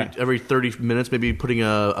 minutes or every 30 minutes, maybe putting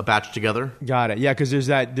a batch together. Got it. Yeah, because there's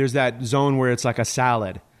that zone where it's like a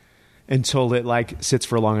salad until it like sits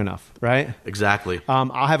for long enough, right? Exactly.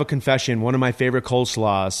 I'll have a confession. One of my favorite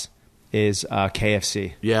coleslaws is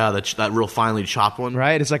KFC. Yeah, that real finely chopped one.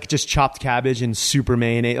 Right. It's like just chopped cabbage and super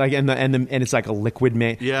mayonnaise, like and it's like a liquid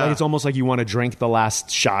mayonnaise. Yeah. Like it's almost like you want to drink the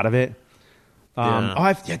last shot of it.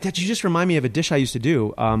 You just remind me of a dish I used to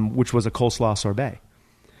do, which was a coleslaw sorbet.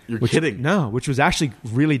 You're kidding? No, which was actually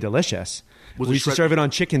really delicious. We used to serve it on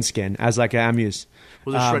chicken skin as like an amuse.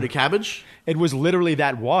 Was it shredded cabbage? It was literally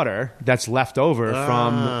that water that's left over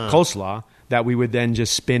from coleslaw that we would then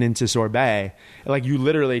just spin into sorbet. Like you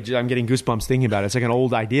literally, I'm getting goosebumps thinking about it. It's like an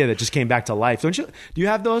old idea that just came back to life. Don't you? Do you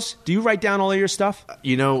have those? Do you write down all of your stuff?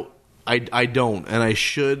 I don't, and I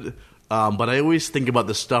should. But I always think about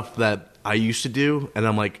the stuff that I used to do, and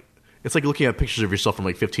I'm like, it's like looking at pictures of yourself from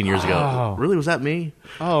like 15 years ago. Really, was that me?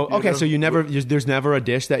 Oh, okay. So there's never a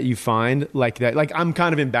dish that you find like that. Like I'm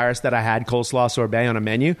kind of embarrassed that I had coleslaw sorbet on a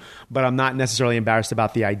menu, but I'm not necessarily embarrassed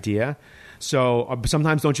about the idea. So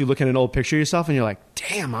sometimes don't you look at an old picture of yourself and you're like,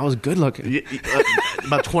 damn, I was good looking.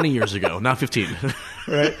 About 20 years ago, not 15.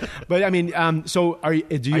 Right. But I mean, so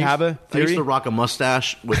do you have a theory? I used to rock a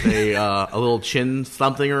mustache with a little chin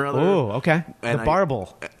something or other. Oh, okay. And the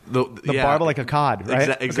barbel. The barbel like a cod,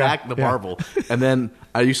 right? Exactly, the barbel. And then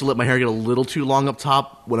I used to let my hair get a little too long up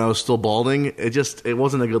top when I was still balding. It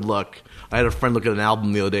wasn't a good look. I had a friend look at an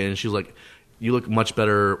album the other day, and she was like, you look much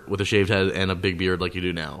better with a shaved head and a big beard like you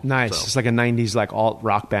do now. Nice. So. It's like a 90s like alt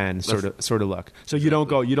rock band sort of look. So you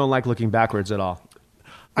don't like looking backwards at all?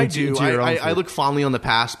 I do. I look fondly on the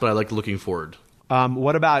past, but I like looking forward.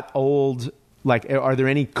 What about old, like, are there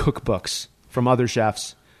any cookbooks from other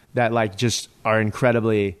chefs that like just are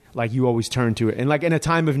incredibly, like you always turn to it and like in a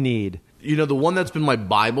time of need? The one that's been my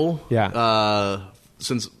Bible. Yeah.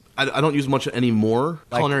 Since I don't use much anymore.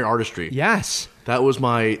 Culinary Artistry. Yes. That was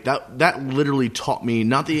that literally taught me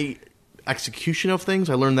not the execution of things.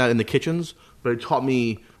 I learned that in the kitchens, but it taught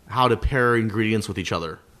me how to pair ingredients with each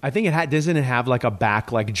other. I think doesn't it have like a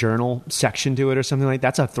back like journal section to it or something like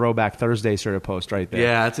that? That's a Throwback Thursday sort of post right there.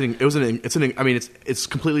 Yeah, it's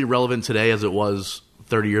completely relevant today as it was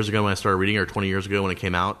 30 years ago when I started reading, or 20 years ago when it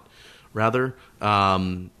came out, rather,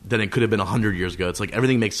 than it could have been 100 years ago. It's like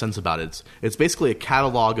everything makes sense about it. It's basically a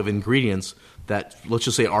catalog of ingredients that, let's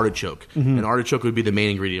just say artichoke. Mm-hmm. An artichoke would be the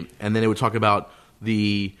main ingredient. And then it would talk about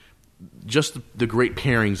the great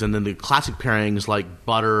pairings, and then the classic pairings like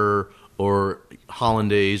butter or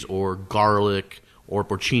hollandaise or garlic or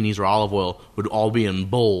porcinis or olive oil would all be in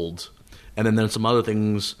bold. And then there's some other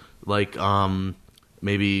things like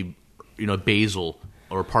maybe basil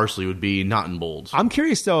or parsley would be not in bold. I'm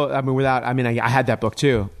curious though. I had that book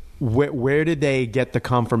too. Where did they get the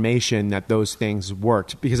confirmation that those things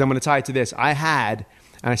worked? Because I'm going to tie it to this. I had,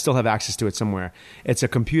 and I still have access to it somewhere. It's a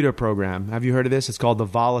computer program. Have you heard of this? It's called the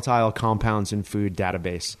Volatile Compounds in Food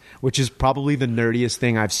Database, which is probably the nerdiest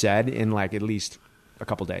thing I've said in like at least a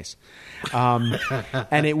couple days.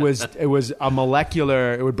 And it was a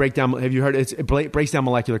molecular. It would break down. Have you heard? It breaks down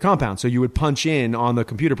molecular compounds. So you would punch in on the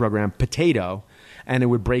computer program potato, and it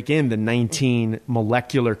would break in the 19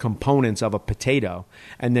 molecular components of a potato,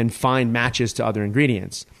 and then find matches to other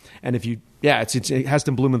ingredients. And if you,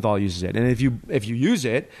 Heston Blumenthal uses it. And if you use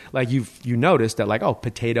it, like you notice that like, oh,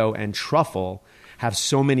 potato and truffle have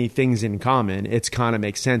so many things in common, it's kind of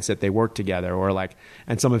makes sense that they work together. Or like,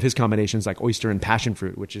 and some of his combinations like oyster and passion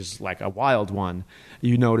fruit, which is like a wild one,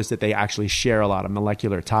 you notice that they actually share a lot of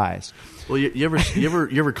molecular ties. Well, you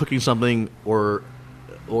ever cooking something or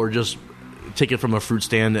just take it from a fruit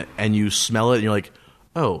stand and you smell it and you're like,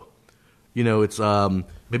 oh, it's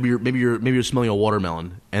maybe you're smelling a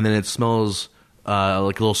watermelon and then it smells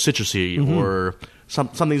like a little citrusy, mm-hmm. or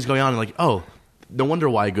something's going on, and like, oh, no wonder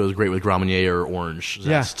why it goes great with Grand Marnier or orange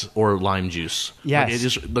zest or lime juice. Yes. Like, it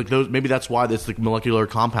just like those. Maybe that's why it's like molecular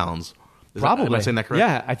compounds. Probably. Am I saying that correct?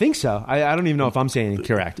 Yeah, I think so. I don't even know if I'm saying it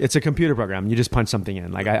correct. It's a computer program. You just punch something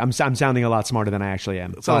in. Like I'm sounding a lot smarter than I actually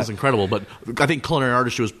am. It sounds incredible, but I think culinary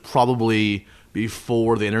artistry was probably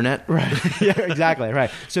before the internet. Right. Yeah, exactly. Right.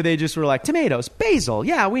 So they just were like, tomatoes, basil.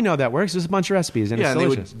 Yeah, we know that works. There's a bunch of recipes, and it's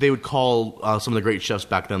delicious. They would call some of the great chefs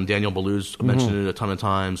back then. Daniel Boulud mentioned it a ton of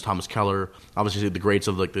times. Thomas Keller, obviously the greats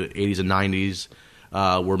of like the 80s and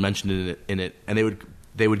 90s were mentioned in it, and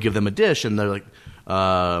they would give them a dish, and they're like.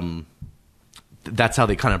 That's how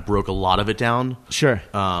they kind of broke a lot of it down. Sure.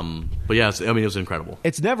 But yeah, it was incredible.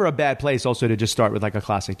 It's never a bad place also to just start with like a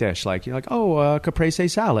classic dish. Like you're like, caprese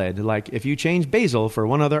salad. Like if you change basil for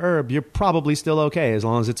one other herb, you're probably still okay as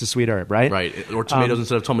long as it's a sweet herb, right? Right. Or tomatoes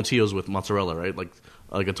instead of tomatillos with mozzarella, right? Like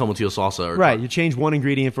a tomatillo salsa. Right. You change one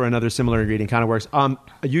ingredient for another similar ingredient, kind of works.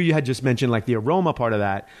 You had just mentioned like the aroma part of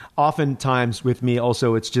that. Oftentimes with me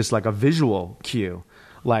also, it's just like a visual cue.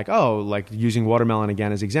 Like using watermelon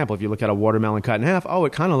again as example. If you look at a watermelon cut in half,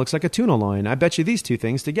 it kind of looks like a tuna loin. I bet you these two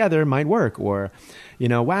things together might work. Or,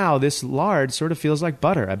 wow, this lard sort of feels like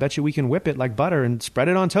butter. I bet you we can whip it like butter and spread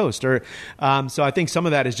it on toast. Or, so I think some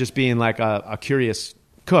of that is just being like a curious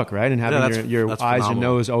cook, right? And having your eyes phenomenal. And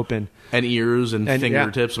nose open. And ears and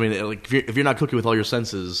fingertips. Yeah. I mean, like if you're not cooking with all your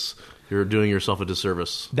senses, you're doing yourself a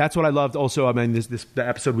disservice. That's what I loved also. I mean, the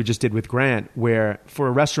episode we just did with Grant, where for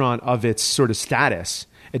a restaurant of its sort of status,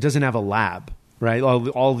 it doesn't have a lab, right?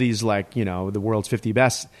 All these, like, the world's 50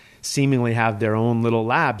 best seemingly have their own little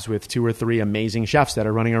labs with 2 or 3 amazing chefs that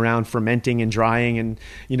are running around fermenting and drying and,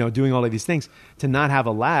 doing all of these things. To not have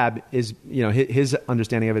a lab is, his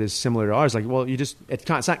understanding of it is similar to ours. Like, well, it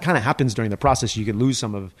kind of happens during the process. You could lose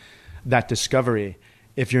some of that discovery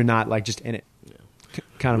if you're not, like, just in it.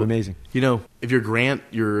 Kind of amazing. If you're Grant,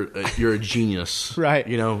 you're a genius. Right.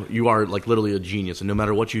 You are, like, literally a genius. And no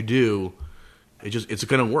matter what you do, it's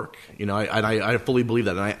going to work, I fully believe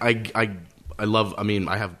that. And I love,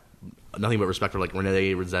 I have nothing but respect for like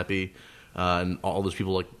Rene Redzepi, and all those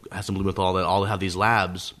people like Heston Blumenthal that all have these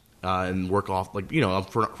labs, and work off, like,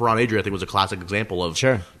 Ferran Adria, I think was a classic example of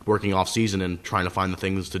working off season and trying to find the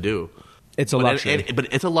things to do. It's a luxury.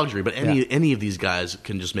 But it's a luxury. But any of these guys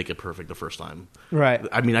can just make it perfect the first time. Right.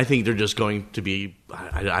 I think they're just going to be,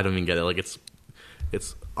 I don't even get it. Like it's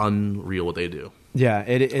unreal what they do. Yeah,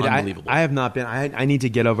 unbelievable. I have not been. I need to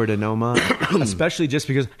get over to Noma, especially just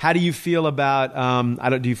because. How do you feel about?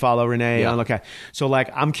 Do you follow Renee? Yeah. Okay, so like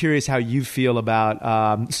I'm curious how you feel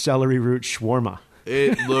about celery root shawarma.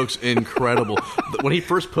 It looks incredible. When he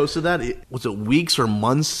first posted that, was it weeks or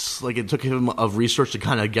months? Like it took him of research to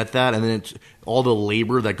kind of get that, and then all the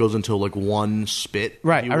labor that goes into like one spit.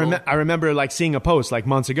 Right. I remember like seeing a post like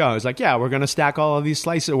months ago. It was like, yeah, we're going to stack all of these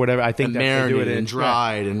slices or whatever. I think and that they do it and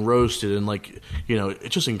dried and roasted and like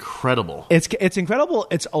it's just incredible. It's incredible.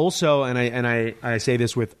 It's also, and I say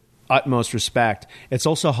this with utmost respect, it's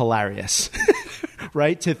also hilarious.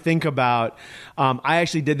 Right? To think about. I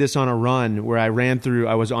actually did this on a run where I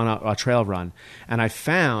was on a trail run, and I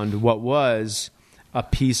found what was a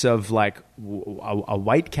piece of like a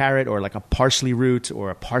white carrot or like a parsley root or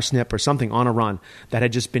a parsnip or something on a run that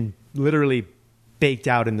had just been literally baked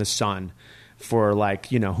out in the sun for like,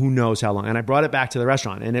 who knows how long. And I brought it back to the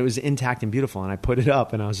restaurant and it was intact and beautiful. And I put it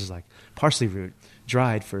up and I was just like, parsley root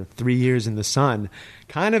dried for 3 years in the sun,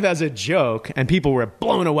 kind of as a joke. And people were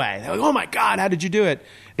blown away. They're like, oh my God, how did you do it?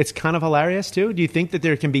 It's kind of hilarious too. Do you think that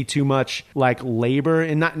there can be too much like labor,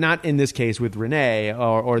 and not in this case with Renee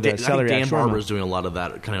or the celery? Dan Barber's doing a lot of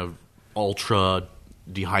that kind of ultra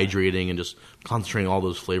dehydrating and just concentrating all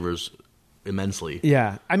those flavors immensely.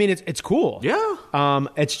 Yeah, I mean it's cool. Yeah,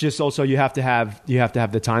 it's just also you have to have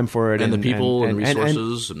the time for it and the people and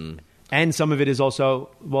resources and some of it is also,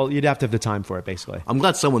 well, you'd have to have the time for it basically. I'm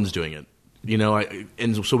glad someone's doing it,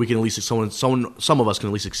 and so we can at least some of us can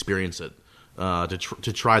at least experience it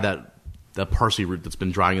to try that parsley root that's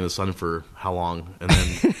been drying in the sun for how long, and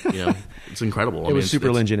then it's incredible. It was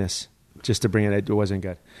superliginous. Just to bring it wasn't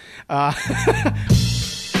good.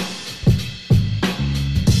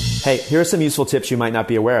 Hey, here are some useful tips you might not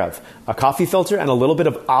be aware of. A coffee filter and a little bit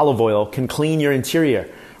of olive oil can clean your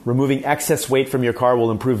interior. Removing excess weight from your car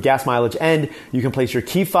will improve gas mileage, and you can place your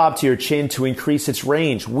key fob to your chin to increase its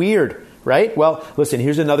range. Weird. right? Well, listen,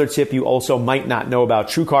 here's another tip you also might not know about.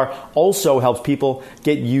 TrueCar also helps people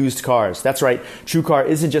get used cars. That's right. TrueCar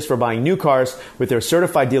isn't just for buying new cars. With their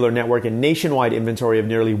certified dealer network and nationwide inventory of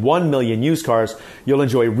nearly 1 million used cars, you'll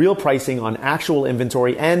enjoy real pricing on actual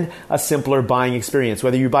inventory and a simpler buying experience,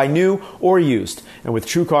 whether you buy new or used. And with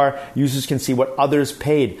TrueCar, users can see what others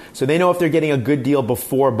paid, so they know if they're getting a good deal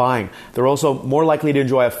before buying. They're also more likely to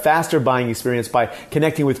enjoy a faster buying experience by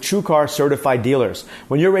connecting with TrueCar certified dealers.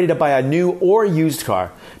 When you're ready to buy a new or used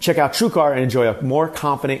car, check out TrueCar and enjoy a more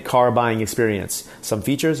confident car buying experience. Some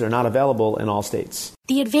features are not available in all states.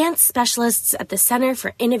 The advanced specialists at the Center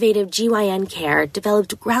for Innovative GYN Care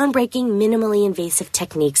developed groundbreaking minimally invasive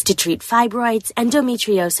techniques to treat fibroids,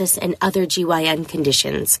 endometriosis, and other GYN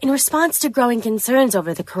conditions. In response to growing concerns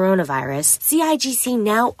over the coronavirus, CIGC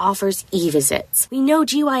now offers e-visits. We know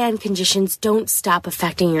GYN conditions don't stop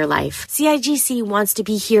affecting your life. CIGC wants to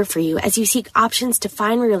be here for you as you seek options to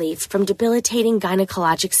find relief from debilitating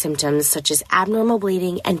gynecologic symptoms such as abnormal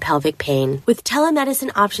bleeding and pelvic pain. With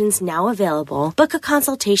telemedicine options now available, book a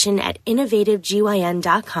consultation at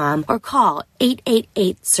innovativegyn.com or call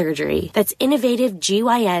 888-SURGERY. That's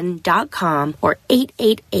innovativegyn.com or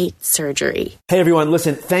 888-SURGERY. Hey everyone,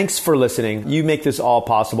 listen, thanks for listening. You make this all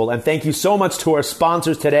possible. And thank you so much to our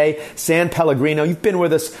sponsors today, San Pellegrino. You've been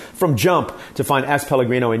with us from jump. To find S.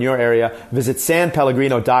 Pellegrino in your area, visit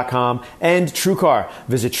sanpellegrino.com, and TrueCar.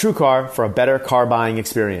 Visit TrueCar for a better car buying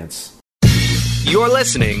experience. You're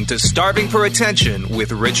listening to Starving for Attention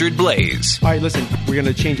with Richard Blais. All right, listen, we're going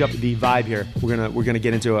to change up the vibe here. We're going to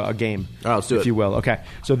get into a game. All right, let's do it. If you will. Okay.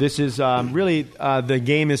 So this is really, the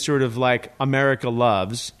game is sort of like America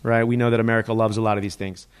Loves, right? We know that America loves a lot of these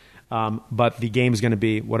things. But the game is going to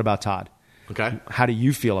be, what about Todd? Okay. How do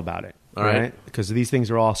you feel about it? All right. Because these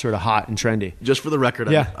things are all sort of hot and trendy. Just for the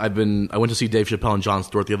record, Yeah. I went to see Dave Chappelle and Jon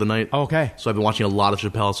Stewart the other night. Oh, okay. So I've been watching a lot of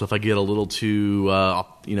Chappelle. So if I get a little too,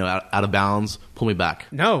 out of bounds, pull me back.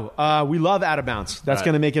 No, we love Out of Bounds. That's Right.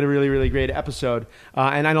 going to make it a really, really great episode.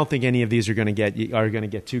 And I don't think any of these are going to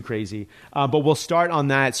get too crazy. But we'll start on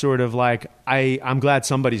that sort of like, I'm glad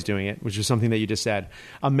somebody's doing it, which is something that you just said.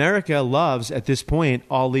 America loves, at this point,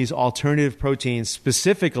 all these alternative proteins,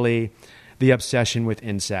 specifically the obsession with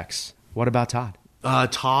insects. What about Todd?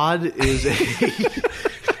 Todd is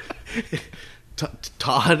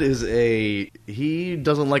he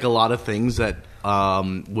doesn't like a lot of things that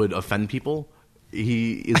would offend people.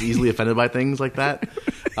 He is easily offended by things like that.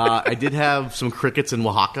 I did have some crickets in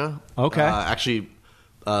Oaxaca. Okay. Actually,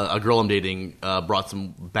 a girl I'm dating brought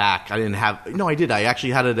some back. I didn't have. No, I did. I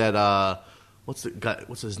actually had it at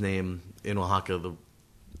what's his name in Oaxaca?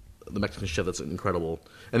 The Mexican chef that's incredible.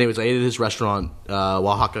 Anyways, I ate at his restaurant,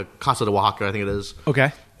 Oaxaca, Casa de Oaxaca, I think it is.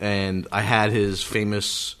 Okay. And I had his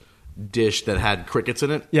famous dish that had crickets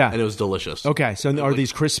in it. Yeah. And it was delicious. Okay, so are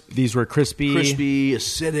these these were crispy? Crispy,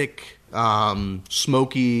 acidic,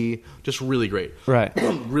 smoky, just really great. Right.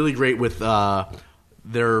 Really great with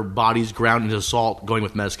their bodies ground into salt, going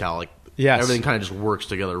with mezcal. Like, yes. Everything kind of just works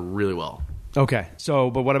together really well. Okay,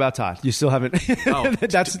 but what about Todd? You still haven't...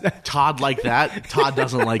 That's Todd like that. Todd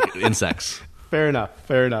doesn't like insects. Fair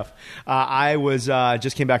enough. I was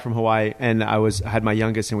just came back from Hawaii, and I had my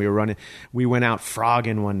youngest, and we went out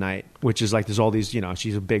frogging one night, which is like there's all these,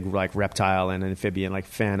 she's a big like reptile and amphibian like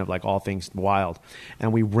fan of like all things wild,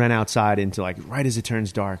 and we ran outside into like right as it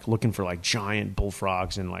turns dark, looking for like giant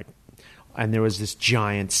bullfrogs and there was this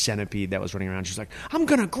giant centipede that was running around. She's like, I'm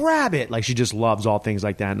gonna grab it. Like she just loves all things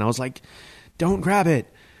like that, and I was like, don't grab it.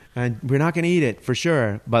 And we're not going to eat it for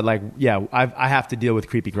sure. But like, yeah, I have to deal with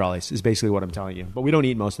creepy crawlies is basically what I'm telling you. But we don't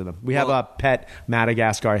eat most of them. We have a pet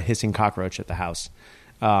Madagascar hissing cockroach at the house,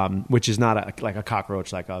 which is not like a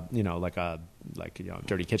cockroach, like a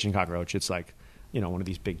dirty kitchen cockroach. It's like, one of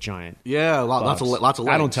these big giant. Yeah, lots of legs.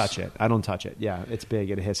 I don't touch it. Yeah, it's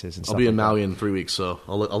big. It hisses and stuff. I'll be in like Maui in 3 weeks, so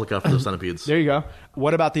I'll look out for those centipedes. There you go.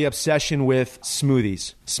 What about the obsession with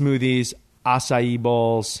smoothies, acai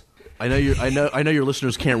bowls? I know your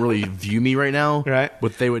listeners can't really view me right now, right?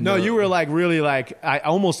 But they would. No, know. you were like really like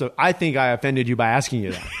I think I offended you by asking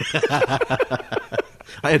you that.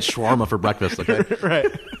 I had shawarma for breakfast. Okay, right.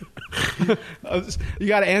 You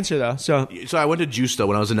got to answer though. So I went to Justo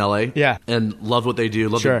when I was in LA. Yeah, and loved what they do.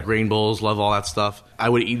 Love Sure. the grain bowls. Love all that stuff. I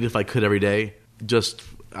would eat it if I could every day.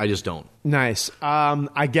 I just don't. Nice.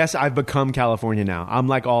 I guess I've become California now. I'm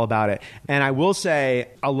like all about it. And I will say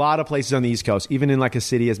a lot of places on the East Coast, even in like a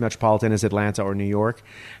city as metropolitan as Atlanta or New York,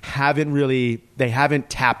 they haven't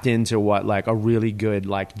tapped into what like a really good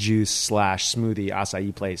like juice / smoothie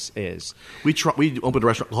acai place is. We opened a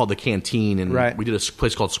restaurant called The Canteen, and right. we did a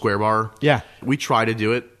place called Square Bar. Yeah. We tried to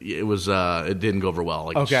do it. It was it didn't go over well.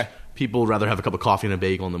 Like, okay. People would rather have a cup of coffee and a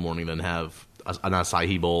bagel in the morning than have an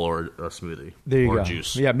acai bowl or a smoothie or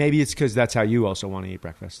juice. Yeah, maybe it's because that's how you also want to eat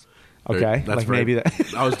breakfast. Okay, that's like maybe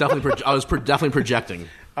that. I was definitely projecting.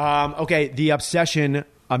 Okay, the obsession.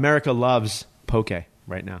 America loves poke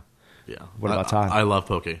right now. Yeah. What about Todd? I love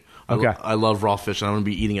poke. Okay. I love raw fish, and I'm going to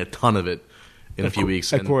be eating a ton of it in a few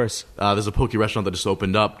weeks. Of course. There's a poke restaurant that just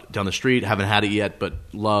opened up down the street. Haven't had it yet, but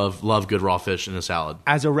love good raw fish in a salad.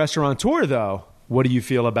 As a restaurateur, though, what do you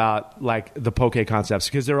feel about like the poke concepts?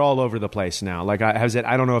 Because they're all over the place now. Like, I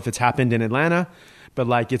don't know if it's happened in Atlanta, but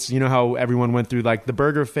like it's, you know how everyone went through like the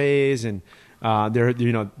burger phase and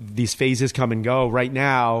these phases come and go. Right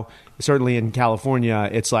now, certainly in California,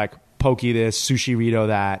 it's like poke this, sushi rito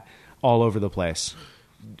that, all over the place.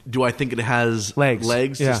 Do I think it has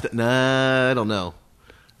legs? Yeah. Nah, I don't know.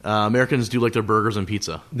 Americans do like their burgers and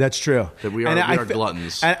pizza. That's true. That we are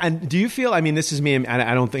gluttons. And do you feel? I mean, this is me. And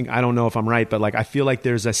I don't know if I'm right, but like I feel like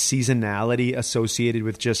there's a seasonality associated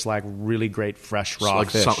with just like really great fresh raw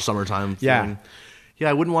fish, summertime. Yeah. Thing. Yeah,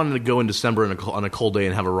 I wouldn't want to go in December on a cold day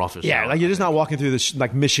and have a raw fish. Yeah, like you're just not walking through this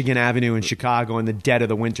like Michigan Avenue in Chicago in the dead of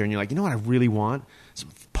the winter, and you're like, you know what I really want? Some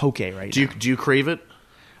poke right now. Do you crave it?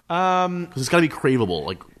 Because it's got to be craveable.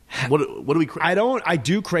 Like, what do we crave? I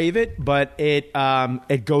do crave it, but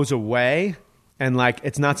it goes away, and like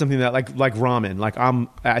it's not something that like ramen. Like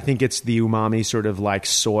I think it's the umami sort of like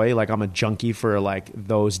soy. Like I'm a junkie for like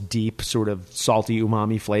those deep sort of salty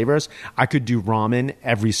umami flavors. I could do ramen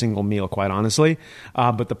every single meal, quite honestly.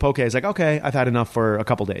 But the poke is like, okay, I've had enough for a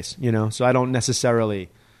couple days, you know. So I don't necessarily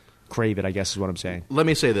crave it, I guess is what I'm saying. Let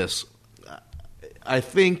me say this. I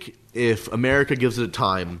think if America gives it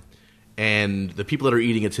time, and the people that are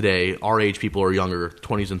eating it today, our age people or younger,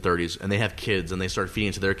 20s and 30s, and they have kids and they start feeding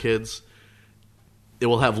it to their kids, it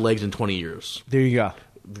will have legs in 20 years. There you go.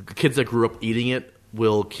 The kids that grew up eating it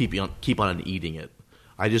will keep on eating it.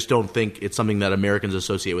 I just don't think it's something that Americans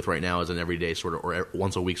associate with right now as an everyday sort of or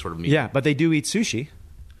once a week sort of meal. Yeah, but they do eat sushi.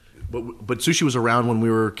 But sushi was around when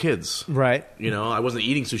we were kids. Right. You know, I wasn't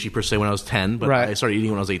eating sushi per se when I was 10, but right. I started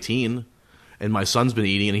eating when I was 18. And my son's been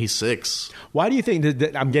eating, and he's 6. Why do you think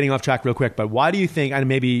that I'm getting off track real quick? But why do you think, and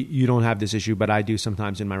maybe you don't have this issue, but I do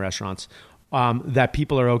sometimes in my restaurants, that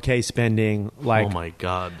people are okay spending like? Oh my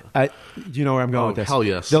God! Do you know where I'm going with this? Hell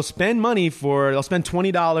yes! They'll spend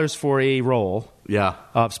 $20 for a roll. Yeah.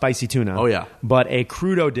 Of spicy tuna. Oh yeah. But a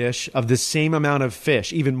crudo dish of the same amount of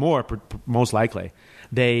fish, even more, most likely.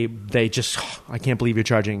 They just, I can't believe you're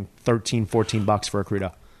charging $13-14 for a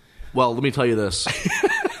crudo. Well, let me tell you this.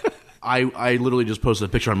 I literally just posted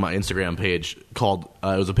a picture on my Instagram page called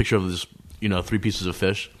it was a picture of this 3 pieces of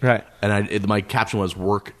fish, right? And my caption was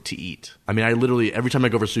 "work to eat." I mean, I literally every time I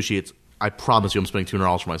go for sushi, I promise you I'm spending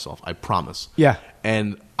 $200 for myself. I promise. Yeah.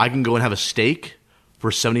 And I can go and have a steak for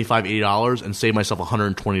 $75-$80 and save myself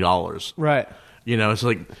 $120. Right. It's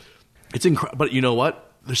like it's incredible. But you know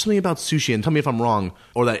what? There's something about sushi, and tell me if I'm wrong,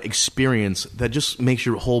 or that experience that just makes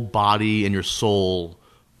your whole body and your soul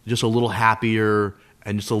just a little happier.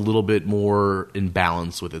 And just a little bit more in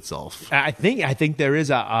balance with itself. I think there is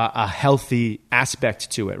a healthy aspect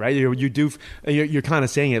to it, right? You're kind of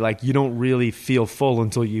saying it like you don't really feel full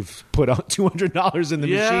until you've put out $200 in the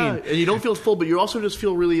machine. Yeah, and you don't feel full, but you also just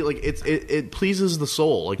feel really like it pleases the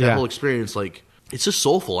soul. Like that whole experience, like it's just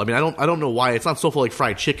soulful. I mean, I don't know why it's not soulful like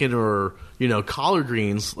fried chicken or collard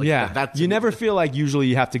greens. Like that's you never feel like usually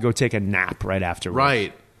you have to go take a nap right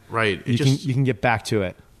afterwards. Right. You can get back to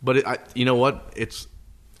it. But you know what?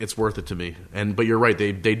 It's worth it to me. But you're right.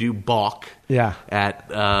 They do balk at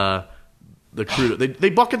the crudo. They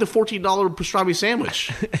balk at the $14 pastrami sandwich,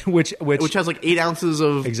 which has like 8 ounces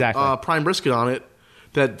of prime brisket on it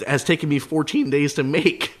that has taken me 14 days to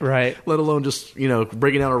make. Right. Let alone just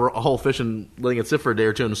breaking out a whole fish and letting it sit for a day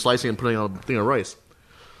or two and slicing and putting it on a thing of rice.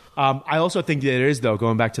 I also think that it is, though,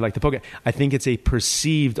 going back to like the poke. I think it's a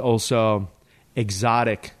perceived also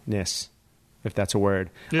exoticness, if that's a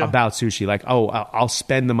word, about sushi. Like, I'll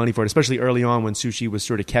spend the money for it, especially early on when sushi was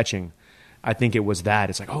sort of catching. I think it was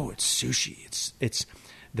that. It's like, it's sushi. It's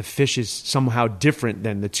the fish is somehow different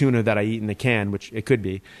than the tuna that I eat in the can, which it could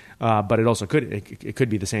be. But it also could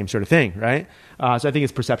be the same sort of thing, right? So I think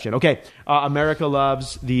it's perception. Okay, America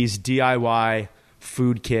loves these DIY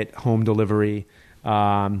food kit home delivery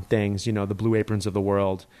things, the Blue Aprons of the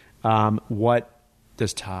world. What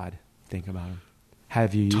does Todd think about them?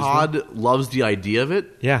 Have you used Todd loves the idea of it.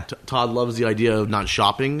 Yeah. Todd loves the idea of not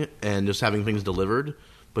shopping and just having things delivered.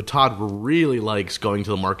 But Todd really likes going to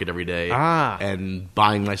the market every day and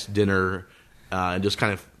buying nice dinner and just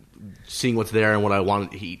kind of seeing what's there and what I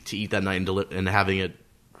want to eat that night and having it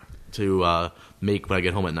to make when I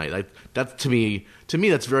get home at night. That to me,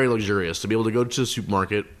 that's very luxurious to be able to go to a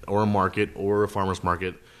supermarket or a market or a farmer's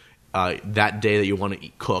market that day that you want to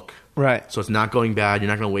cook. Right. So it's not going bad. You're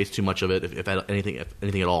not going to waste too much of it, if anything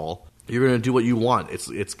at all. You're going to do what you want.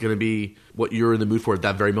 It's going to be what you're in the mood for at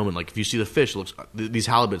that very moment. Like if you see the fish, these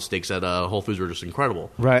halibut steaks at Whole Foods were just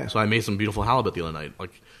incredible. Right. So I made some beautiful halibut the other night.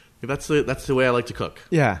 Like that's the way I like to cook.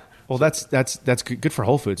 Yeah. Well, that's good for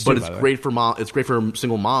Whole Foods too. But it's great for mom. It's great for a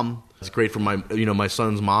single mom. It's great for my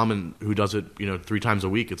son's mom and who does it 3 times a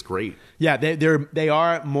week. It's great. Yeah, they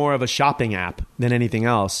are more of a shopping app than anything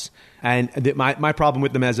else. And my problem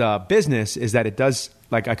with them as a business is that it does,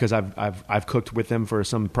 like, because I've cooked with them for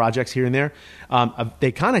some projects here and there.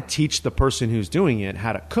 They kind of teach the person who's doing it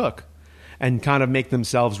how to cook, and kind of make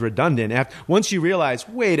themselves redundant. Once you realize,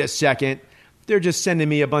 wait a second, they're just sending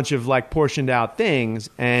me a bunch of like portioned out things,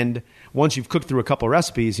 and once you've cooked through a couple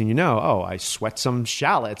recipes and I sweat some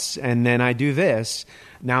shallots and then I do this,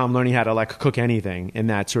 now I'm learning how to like cook anything in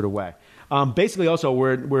that sort of way. Basically, also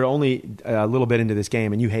we're only a little bit into this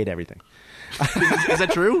game, and you hate everything. Is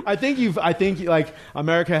that true? I think like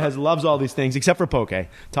America loves all these things except for poke.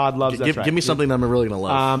 Todd loves that. Give me something that I'm really gonna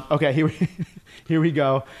love. Okay, here we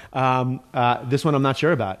go. This one I'm not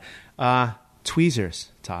sure about.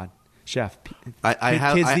 Tweezers, Todd. Chef,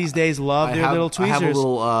 kids these days love their little tweezers. I have a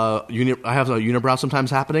little I have a unibrow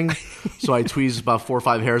sometimes happening, so I tweeze about 4 or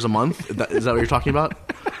 5 hairs a month. Is that what you're talking about?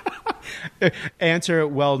 Answer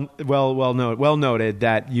well noted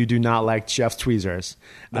that you do not like chef's tweezers.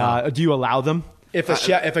 No. Do you allow them?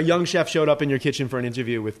 If a young chef showed up in your kitchen for an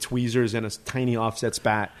interview with tweezers and a tiny offset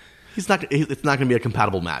spat, it's not going to be a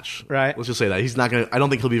compatible match, right? Let's just say that he's not going. I don't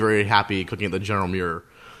think he'll be very happy cooking at the General Mirror.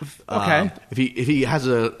 Okay. If he has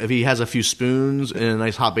a few spoons and a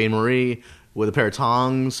nice hot bain marie with a pair of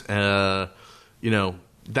tongs, that's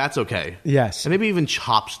okay. Yes. And maybe even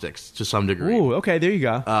chopsticks to some degree. Ooh, okay, there you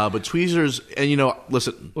go. But tweezers, and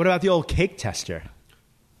listen. What about the old cake tester?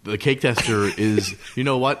 The cake tester is, you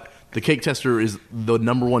know what? The cake tester is the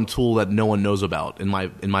number one tool that no one knows about, in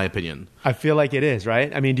my opinion. I feel like it is,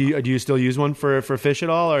 right? I mean, do you still use one for fish at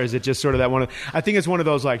all, or is it just sort of that one? I think it's one of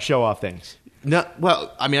those like show off things. No,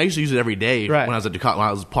 well, I mean, I used to use it every day right. when I was at Ducasse, when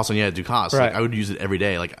I was poissonnier at Ducasse. Right. Like, I would use it every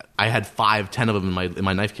day. Like I had 5-10 of them in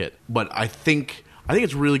my knife kit. But I think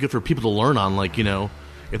it's really good for people to learn on. Like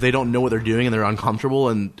if they don't know what they're doing and they're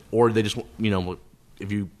uncomfortable, or they just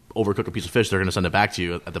if you overcook a piece of fish, they're going to send it back to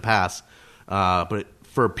you at the pass. But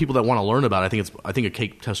for people that want to learn about it, I think a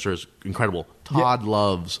cake tester is incredible. Todd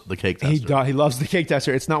loves the cake tester. He loves the cake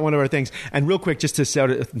tester. It's not one of our things. And real quick, just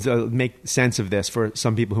to make sense of this for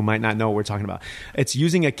some people who might not know what we're talking about, it's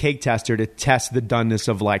using a cake tester to test the doneness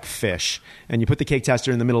of like fish. And you put the cake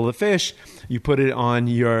tester in the middle of the fish. You put it on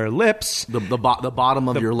your lips, the bottom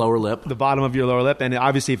of your lower lip, the bottom of your lower lip. And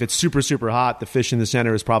obviously, if it's super super hot, the fish in the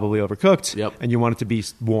center is probably overcooked. Yep. And you want it to be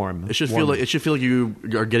warm. It should feel like you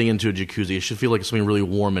are getting into a jacuzzi. It should feel like something really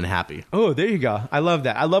warm and happy. Oh, there you go. I love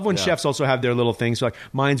that. I love when chefs also have their little things. So like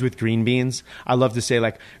mine's with green beans. I love to say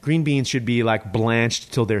like green beans should be like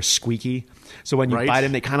blanched till they're squeaky. So when you bite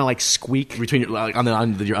them, they kind of like squeak between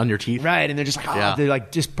on your teeth, right? And they're just like they're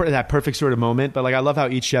like just that perfect sort of moment. But like I love how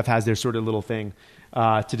each chef has their sort of little thing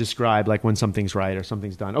to describe like when something's right or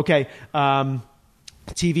something's done. Okay,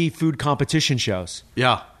 TV food competition shows.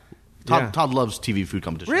 Yeah, Todd loves TV food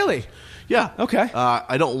competitions. Really? Yeah. Okay.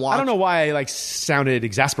 I don't know why I like sounded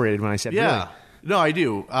exasperated when I said yeah. Really. No, I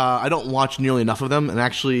do. I don't watch nearly enough of them. And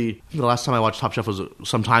actually, the last time I watched Top Chef was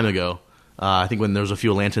some time ago. I think when there was a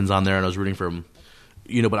few Lantons on there and I was rooting for them.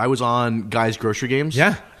 But I was on Guy's Grocery Games.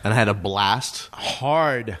 Yeah. And I had a blast.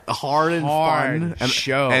 Hard and fun.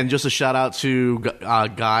 Show. And just a shout out to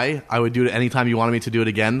Guy. I would do it anytime you wanted me to do it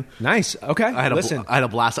again. Nice. Okay. I had a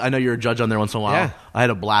blast. I know you're a judge on there once in a while. Yeah. I had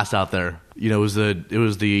a blast out there. It was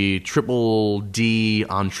the Triple D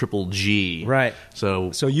on Triple G. Right.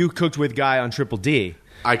 So you cooked with Guy on Triple D.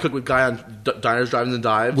 I cooked with Guy on Diners, Drive-ins, and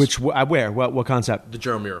Dives. Which where? What concept? The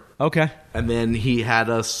General Mirror. Okay. And then he had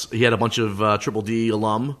a bunch of Triple D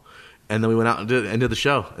alum, and then we went out and did the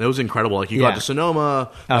show, and it was incredible. Like you go out to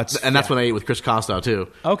Sonoma, and that's when I ate with Chris Costa too.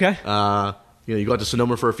 Okay. You go out to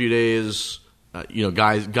Sonoma for a few days.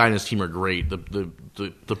 Guy and his team are great.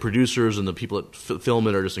 The producers and the people that film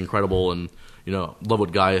it are just incredible, and love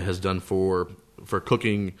what Guy has done for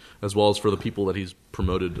cooking as well as for the people that he's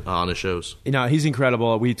promoted on his shows. He's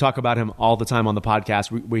incredible. We talk about him all the time on the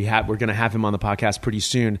podcast. We're going to have him on the podcast pretty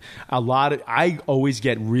soon. I always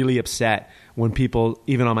get really upset when people,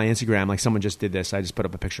 even on my Instagram, like someone just did this. I just put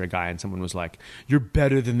up a picture of a guy and someone was like, "You're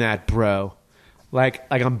better than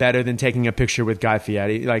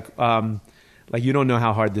Like, you don't know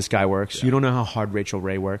how hard this guy works. Yeah. You don't know how hard Rachel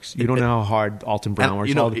Ray works. You don't know how hard Alton Brown works.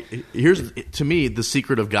 You know, here's, to me, the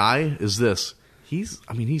secret of Guy is this.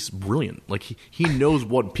 He's brilliant. Like, he knows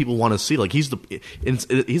what people want to see. Like, he's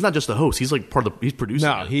not just the host. He's like he's producing.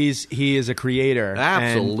 No, he is a creator.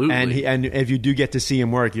 Absolutely. And if you do get to see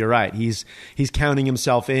him work, you're right. He's counting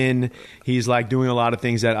himself in. He's like doing a lot of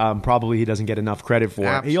things that probably he doesn't get enough credit for.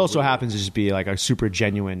 Absolutely. He also happens to just be like a super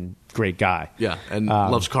genuine, great guy. Yeah, and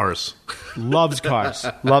loves cars. Loves cars.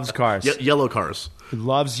 Loves cars. Yellow cars.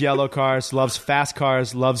 Loves yellow cars. Loves fast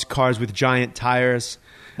cars. Loves cars with giant tires.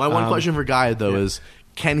 My one question for Guy, though, is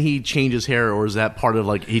can he change his hair, or is that part of,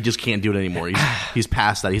 like, he just can't do it anymore? He's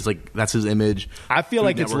past that. He's like, that's his image. I feel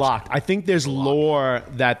like it's locked. I think there's lore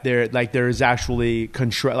that there is actually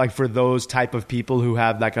control, like, for those type of people who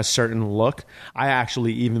have like a certain look. I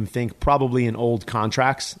actually even think probably in old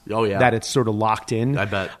contracts that it's sort of locked in. I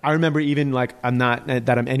bet. I remember even, like, I'm not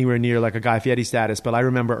that I'm anywhere near like a Guy Fieri status, but I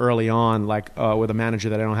remember early on, like, with a manager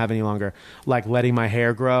that I don't have any longer, like letting my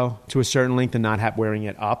hair grow to a certain length and not wearing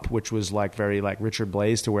it up, which was like very like Richard Blaze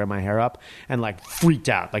to wear my hair up, and like freaked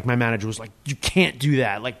out. Like, my manager was like, you can't do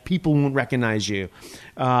that. Like, people won't recognize you.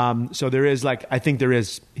 So there is, like, I think there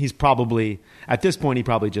is, he's probably, at this point, he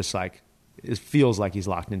probably just like, it feels like he's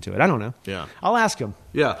locked into it. I don't know. Yeah. I'll ask him.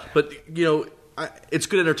 Yeah. But, you know, it's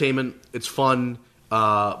good entertainment. It's fun.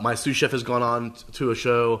 My sous chef has gone on to a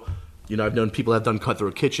show. You know, I've known people that have done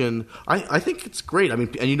Cutthroat Kitchen. I think it's great. I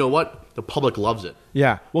mean, and you know what? The public loves it.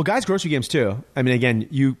 Yeah. Well, Guy's Grocery Games, too. I mean, again,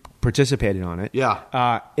 you participated on it.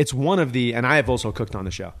 Yeah. It's one of the, and I have also cooked on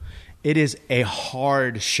the show. It is a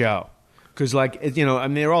hard show. Because, like, you know, I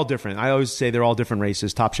mean, they're all different. I always say they're all different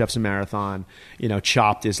races. Top Chef's a marathon. You know,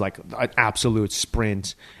 Chopped is like an absolute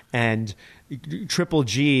sprint. And Triple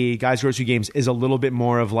G, Guy's Grocery Games, is a little bit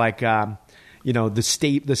more of like, you know, the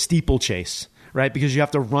steeplechase. Right, because you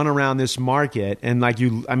have to run around this market, and like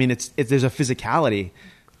there's a physicality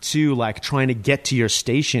to like trying to get to your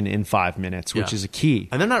station in 5 minutes, which is a key.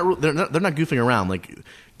 And they're not goofing around. Like,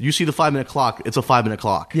 you see the 5-minute clock, it's a 5-minute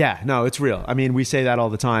clock. Yeah, no, it's real. I mean, we say that all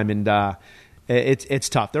the time, and it's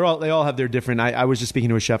tough. They all have their different. I was just speaking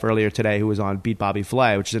to a chef earlier today who was on Beat Bobby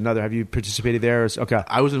Flay, which is another. Have you participated there? Okay,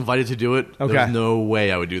 I was invited to do it. Okay, there's no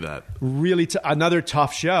way I would do that. Really, another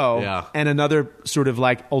tough show. Yeah, and another sort of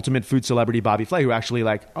like ultimate food celebrity, Bobby Flay, who actually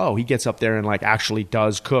like he gets up there and like actually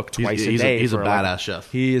does cook twice a day. He's a badass chef.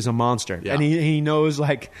 He is a monster, and he knows,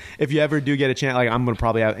 like, if you ever do get a chance, like, I'm going to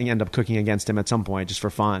probably end up cooking against him at some point just for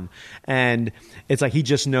fun, and it's like he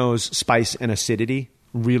just knows spice and acidity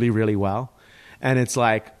really, really well. And it's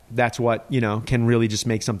like, that's what, you know, can really just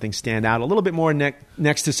make something stand out a little bit more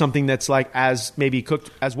next to something that's like as maybe cooked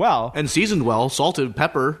as well. And seasoned well, salted,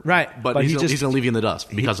 pepper. Right. But he's going to leave you in the dust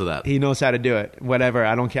because of that. He knows how to do it. Whatever.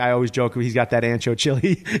 I don't care. I always joke he's got that ancho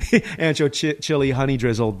chili honey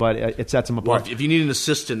drizzled, but it sets him apart. Well, if you need an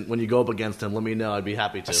assistant when you go up against him, let me know. I'd be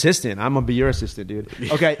happy to. Assistant? I'm going to be your assistant, dude.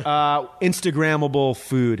 Okay. Instagrammable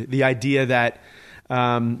food. The idea that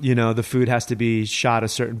you know, the food has to be shot a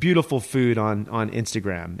certain beautiful food on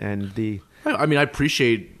Instagram, and I mean, I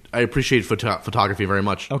appreciate photography very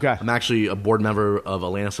much. Okay, I'm actually a board member of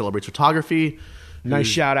Atlanta Celebrates Photography. Nice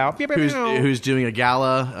shout out. Who's doing a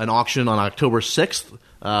gala, an auction on October 6th. If you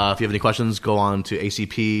have any questions, go on to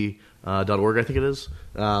acp.org, I think it is.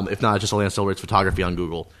 If not, just Atlanta Celebrates Photography on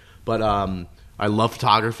Google. But I love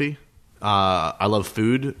photography. I love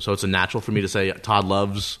food, so it's a natural for me to say Todd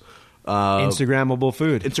loves Instagrammable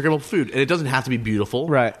food. And it doesn't have to be beautiful.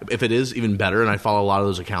 Right. If it is, even better, and I follow a lot of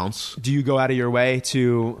those accounts. Do you go out of your way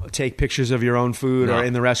to take pictures of your own food or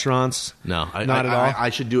in the restaurants? No. Not at all? I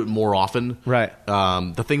should do it more often. Right.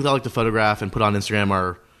 The things I like to photograph and put on Instagram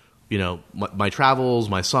are, you know, my travels,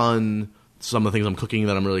 my son, some of the things I'm cooking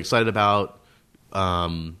that I'm really excited about.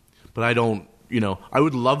 But I don't, you know, I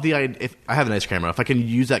would love the idea, if I have a nice camera, if I can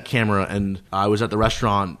use that camera and I was at the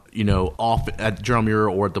restaurant, you know, off at General Muir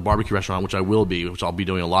or at the barbecue restaurant, which I'll be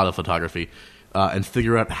doing a lot of photography, and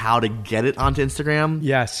figure out how to get it onto Instagram.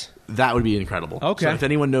 Yes. That would be incredible. Okay. So if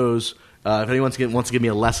anyone knows, if anyone wants to give me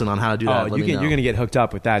a lesson on how to do that, let me know. You're going to get hooked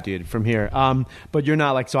up with that, dude, from here. But you're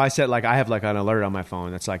not like, so I said, like, I have like an alert on my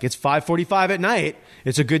phone that's like, it's 5:45 at night.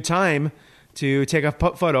 It's a good time to take a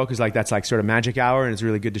photo, because like that's like sort of magic hour, and it's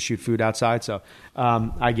really good to shoot food outside. So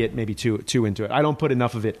I get maybe too into it. I don't put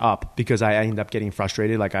enough of it up because I end up getting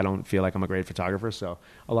frustrated. Like, I don't feel like I'm a great photographer, so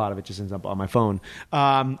a lot of it just ends up on my phone.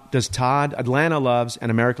 Does Atlanta loves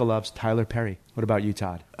and America loves Tyler Perry? What about you,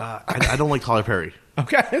 Todd? I don't like Tyler Perry.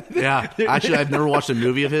 Okay. Yeah. Actually, I've never watched a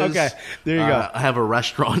movie of his. Okay. There you go. I have a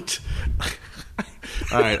restaurant.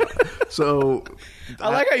 All right. So I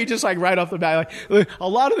like how you just like right off the bat, like a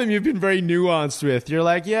lot of them you've been very nuanced with. You're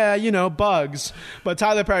like, yeah, bugs. But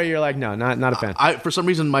Tyler Perry, you're like, no, not a fan. For some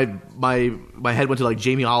reason, my head went to like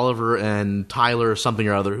Jamie Oliver and Tyler something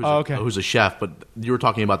or other, who's a chef. But you were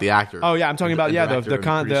talking about the actor. Oh yeah, I'm talking about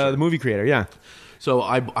the movie creator. Yeah. So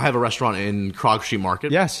I have a restaurant in Krog Street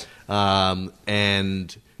Market. Yes.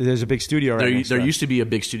 And there's a big studio right there used to be a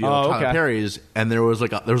big studio at Tyler Perry's, and there was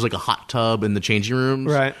like a hot tub in the changing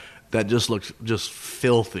rooms. Right. That just looked just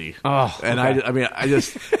filthy. Oh, and okay.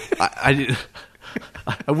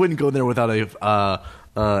 I wouldn't go there without a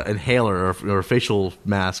inhaler or a facial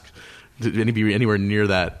mask to be anywhere near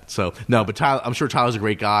that. So no, but Tyler, I'm sure Tyler's a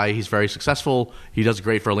great guy. He's very successful. He does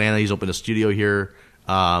great for Atlanta. He's opened a studio here.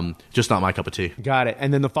 Just not my cup of tea. Got it.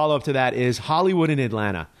 And then the follow up to that is Hollywood in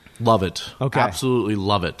Atlanta. Love it. Okay. Absolutely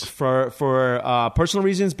love it. For personal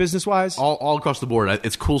reasons, business wise? All across the board.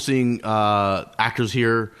 It's cool seeing actors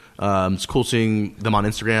here. It's cool seeing them on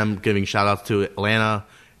Instagram, giving shout outs to Atlanta.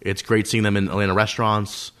 It's great seeing them in Atlanta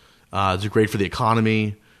restaurants. It's great for the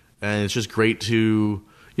economy. And it's just great to,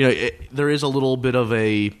 there is a little bit of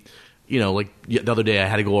a, like the other day I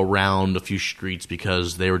had to go around a few streets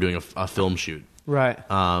because they were doing a film shoot. Right.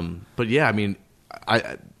 But yeah, I mean,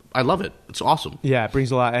 I love it. It's awesome. Yeah, it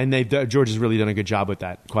brings a lot. And George has really done a good job with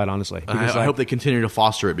that, quite honestly. I hope they continue to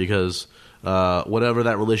foster it because whatever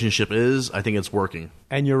that relationship is, I think it's working.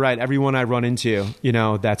 And you're right. Everyone I run into,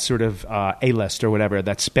 that sort of A-list or whatever,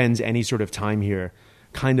 that spends any sort of time here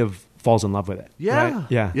kind of falls in love with it. Yeah.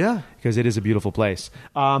 Right? Yeah. Because it is a beautiful place.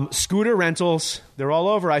 Scooter rentals, they're all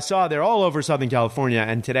over. They're all over Southern California.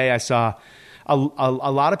 And today I saw a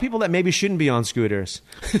lot of people that maybe shouldn't be on scooters,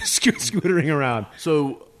 scootering around.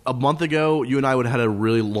 So a month ago, you and I would have had a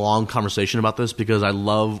really long conversation about this because I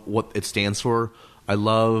love what it stands for. I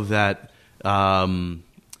love that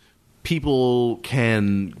people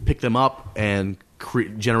can pick them up and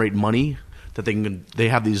generate money. That they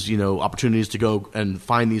have these opportunities to go and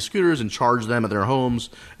find these scooters and charge them at their homes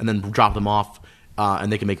and then drop them off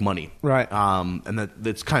and they can make money. Right. And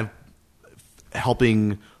that's kind of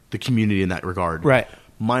helping the community in that regard. Right.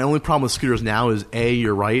 My only problem with scooters now is A,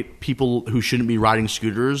 you're right, people who shouldn't be riding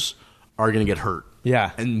scooters are going to get hurt.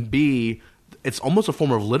 Yeah. And B, it's almost a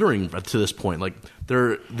form of littering to this point. Like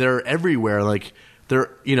they're everywhere. Like they're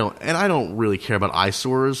and I don't really care about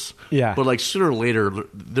eyesores. Yeah. But like sooner or later,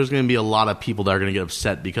 there's going to be a lot of people that are going to get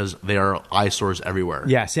upset because there are eyesores everywhere.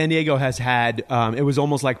 Yeah. San Diego has had it was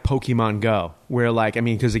almost like Pokemon Go, where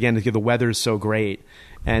because again the weather is so great.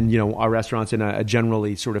 And, our restaurant's in a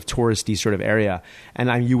generally sort of touristy sort of area.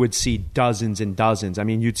 And you would see dozens and dozens. I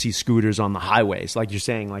mean, you'd see scooters on the highways, like you're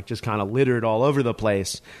saying, like just kind of littered all over the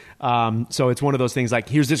place. So it's one of those things like,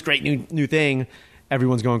 here's this great new thing.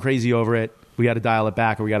 Everyone's going crazy over it. We got to dial it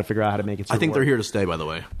back, or we got to figure out how to make it I think they're here to stay, by the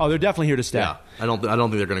way. Oh, they're definitely here to stay. Yeah. I don't think they're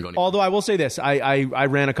going to go anywhere. Although I will say this. I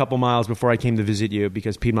ran a couple miles before I came to visit you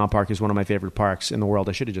because Piedmont Park is one of my favorite parks in the world.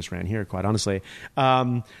 I should have just ran here, quite honestly.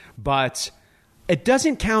 But it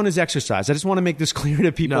doesn't count as exercise. I just want to make this clear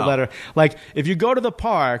to people that are like, if you go to the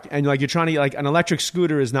park and you're trying to an electric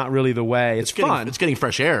scooter is not really the way. It's fun. It's getting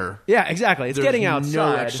fresh air. Yeah, exactly. It's getting outside.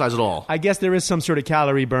 No exercise at all. I guess there is some sort of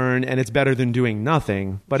calorie burn, and it's better than doing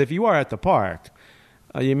nothing. But if you are at the park,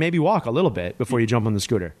 you maybe walk a little bit before you jump on the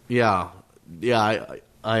scooter. Yeah. I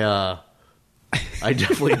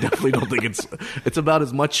definitely don't think it's about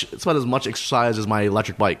as much exercise as my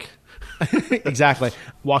electric bike. Exactly.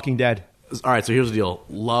 Walking Dead. All right, so here's the deal.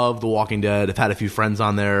 Love The Walking Dead. I've had a few friends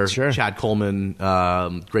on there. Sure. Chad Coleman,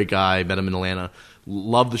 great guy. Met him in Atlanta.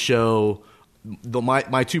 Love the show.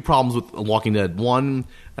 My two problems with The Walking Dead. One,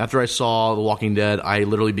 after I saw The Walking Dead, I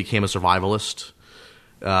literally became a survivalist.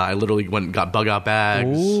 I literally went and got bug-out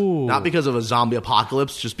bags. Ooh. Not because of a zombie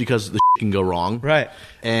apocalypse, just because the can go wrong. Right.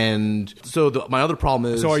 And so my other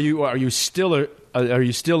problem is... So are you still into are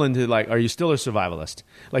you still a survivalist?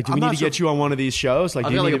 Like, do we need to get you on one of these shows? Like,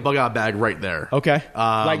 I've got a bug-out bag right there. Okay.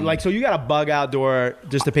 So you got a bug-out door,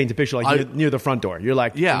 just to paint the picture, near the front door. You're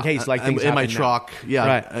like, in case things happen in my truck. Yeah.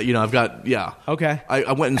 Right. I've got, yeah. Okay.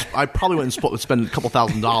 I probably went and spent a couple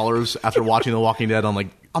 $1,000s after watching The Walking Dead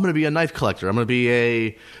on I'm going to be a knife collector. I'm going to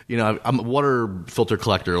be I'm a water filter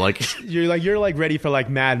collector. You're ready for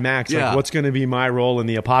Mad Max. Yeah. What's going to be my role in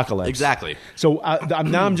the apocalypse? Exactly. So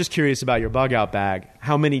now I'm just curious about your bug-out bag.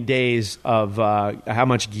 How many days of how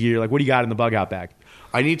much gear? What do you got in the bug-out bag?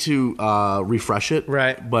 I need to refresh it.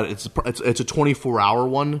 Right. But it's a 24-hour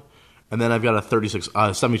one. And then I've got a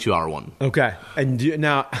 72-hour one. Okay. And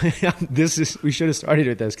now, we should have started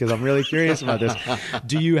with this because I'm really curious about this.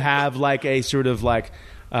 Do you have a sort of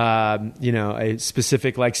a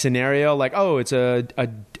specific like scenario, like, oh, it's a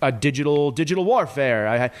digital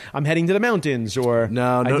warfare. I'm heading to the mountains, or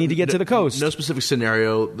I need to get to the coast. No specific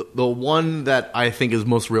scenario. The one that I think is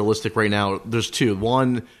most realistic right now, there's two.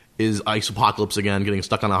 One is ice apocalypse again, getting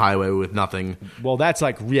stuck on a highway with nothing. Well, that's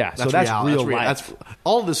like, so that's real life.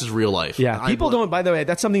 All of this is real life. Yeah, people don't, by the way,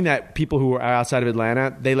 that's something that people who are outside of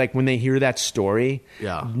Atlanta, they like, when they hear that story,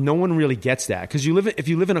 no one really gets that. Because if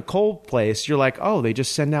you live in a cold place, you're like, oh, they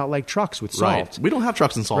just send out like trucks with salt. Right. We don't have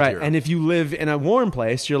trucks and salt here. And if you live in a warm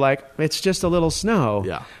place, you're like, it's just a little snow.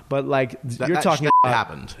 Yeah. But like, you're talking about...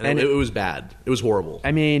 happened. And it was bad. It was horrible.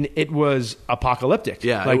 I mean, it was apocalyptic.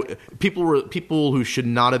 Yeah. Like, people who should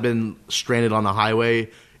not have been stranded on the highway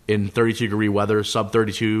in 32-degree weather, sub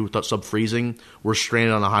 32, sub freezing, were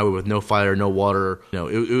stranded on the highway with no fire, no water.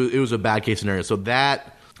 It was a bad case scenario. So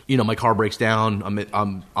that, my car breaks down. I'm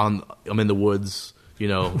in the woods.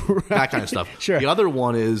 That kind of stuff. Sure. The other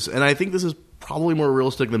one is, and I think this is probably more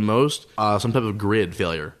realistic than most, some type of grid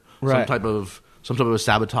failure. Right. Some type of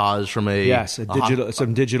sabotage from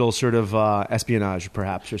some digital sort of espionage,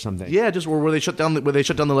 perhaps, or something. Yeah, just where they shut down the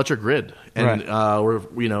electric grid, and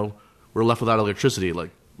we're left without electricity. Like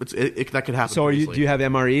that could happen. So, do you have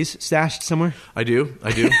MREs stashed somewhere? I do. I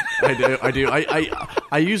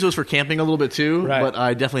use those for camping a little bit too, but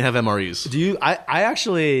I definitely have MREs. Do you? I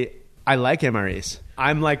like MREs.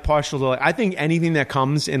 I'm like partial to I think anything that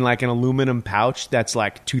comes in like an aluminum pouch that's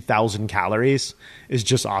like 2,000 calories is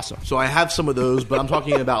just awesome. So I have some of those, but I'm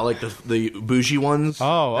talking about like the bougie ones.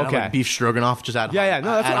 Oh, okay. Like beef stroganoff, just add that's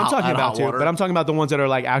what I'm talking about too. But I'm talking about the ones that are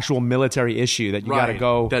like actual military issue that you got to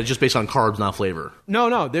go. That are just based on carbs, not flavor.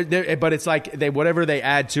 No, but it's like whatever they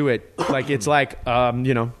add to it, like it's like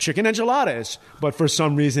chicken enchiladas, but for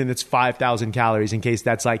some reason it's 5,000 calories in case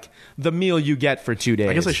that's like the meal you get for 2 days.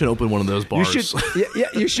 I guess I should open one of those bars. You should. Yeah,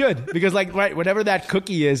 you should, because whatever that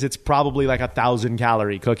cookie is, it's probably like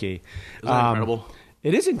 1,000-calorie cookie. Isn't that incredible?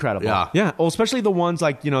 It is incredible. Yeah. Well, especially the ones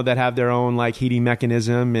like that have their own like heating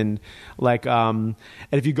mechanism and like and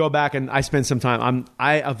if you go back, and I spend some time,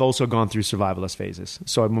 I have also gone through survivalist phases,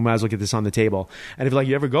 so I might as well get this on the table. And if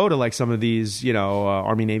you ever go to like some of these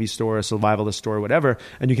Army Navy store, a survivalist store, whatever,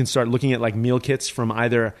 and you can start looking at like meal kits from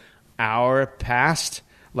either our past,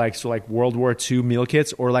 like World War II meal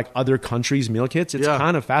kits, or like other countries' meal kits. It's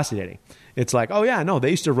kind of fascinating. It's like, oh yeah, no, they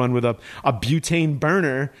used to run with a butane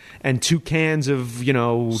burner and 2 cans of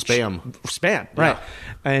spam, right?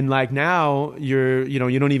 And like now you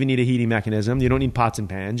don't even need a heating mechanism. You don't need pots and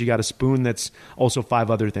pans. You got a spoon that's also 5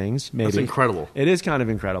 other things. Maybe that's incredible. It is kind of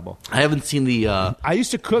incredible. I haven't seen the. I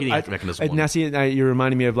used to cook. Mechanism now see, you're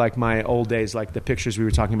reminding me of like my old days, like the pictures we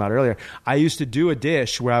were talking about earlier. I used to do a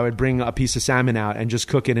dish where I would bring a piece of salmon out and just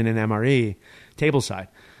cook it in an MRE tableside.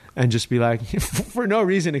 And just be like, for no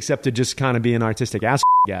reason except to just kind of be an artistic ass,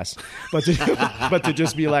 I guess. But to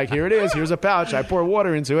just be like, here it is. Here's a pouch. I pour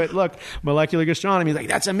water into it. Look, molecular gastronomy. Like,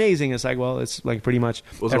 that's amazing. It's like, well, it's like pretty much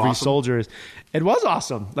every soldier. It was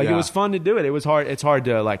awesome. Like, it was fun to do it. It was hard. It's hard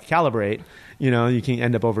to like calibrate. You can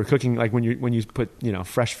end up overcooking. Like when you put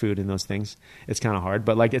fresh food in those things, it's kind of hard.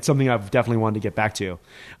 But like it's something I've definitely wanted to get back to.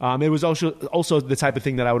 It was also the type of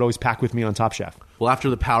thing that I would always pack with me on Top Chef. Well, after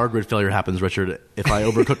the power grid failure happens, Richard, if I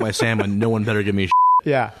overcook my salmon, no one better give me.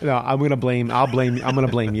 Yeah, no, I'm gonna blame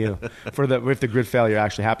you if the grid failure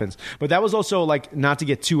actually happens. But that was also like, not to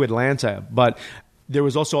get too Atlanta, but there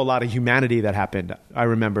was also a lot of humanity that happened. I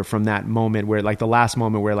remember from that moment where like the last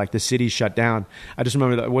moment where like the city shut down. I just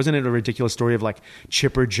remember that, wasn't it a ridiculous story of like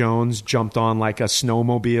Chipper Jones jumped on like a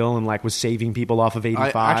snowmobile and like was saving people off of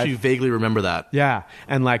 85? I actually vaguely remember that. Yeah,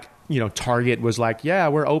 and like Target was like, yeah,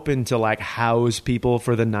 we're open to like house people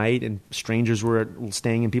for the night, and strangers were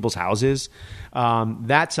staying in people's houses.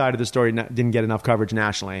 That side of the story didn't get enough coverage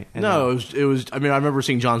nationally. And no, it was. I mean, I remember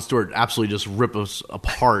seeing Jon Stewart absolutely just rip us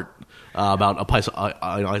apart about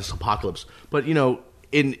ice apocalypse. But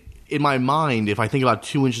in my mind, if I think about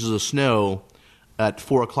 2 inches of snow at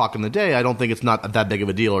 4 o'clock in the day, I don't think it's not that big of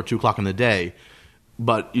a deal, or 2 o'clock in the day.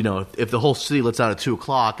 But if the whole city lets out at 2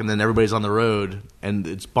 o'clock and then everybody's on the road and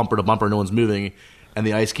it's bumper to bumper, no one's moving, and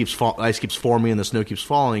the ice keeps forming and the snow keeps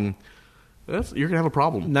falling, you're gonna have a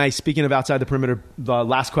problem. Nice. Speaking of outside the perimeter, the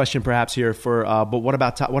last question perhaps here for. But what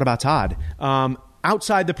about Todd?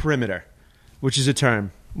 Outside the perimeter, which is a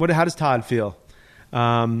term. How does Todd feel?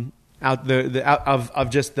 Out of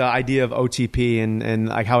just the idea of OTP and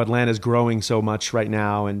like how Atlanta's growing so much right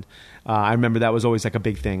now, and I remember that was always like a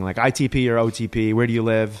big thing, like ITP or OTP. Where do you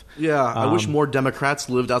live? Yeah, I wish more Democrats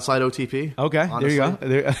lived outside OTP. Okay, honestly.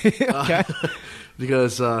 There you go. Okay,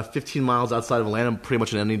 because 15 miles outside of Atlanta, pretty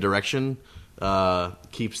much in any direction,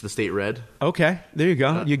 keeps the state red. Okay, there you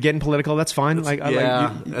go. You're getting political. That's fine.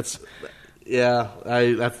 That's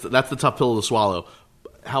the tough pill to swallow.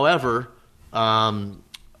 However,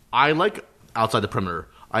 I like outside the perimeter.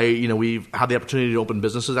 We've had the opportunity to open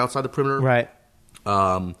businesses outside the perimeter. Right.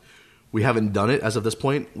 We haven't done it as of this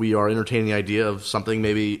point. We are entertaining the idea of something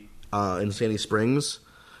maybe in Sandy Springs,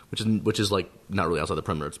 which is like not really outside the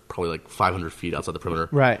perimeter. It's probably like 500 feet outside the perimeter.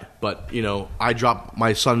 Right. But I dropped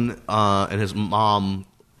my son and his mom.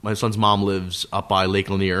 My son's mom lives up by Lake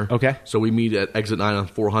Lanier. Okay. So we meet at Exit 9 on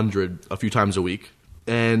 400 a few times a week.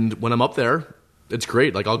 And when I'm up there, it's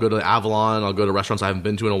great. Like I'll go to Avalon. I'll go to restaurants I haven't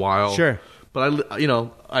been to in a while. Sure. But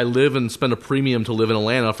I live and spend a premium to live in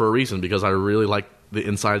Atlanta for a reason, because I really like the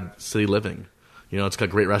inside city living. It's got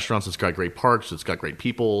great restaurants. It's got great parks. It's got great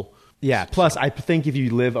people. Yeah. Plus, I think if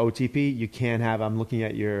you live OTP, you can't have. I'm looking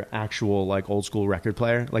at your actual like old school record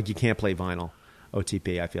player. Like you can't play vinyl.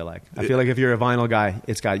 OTP. I feel like if you're a vinyl guy,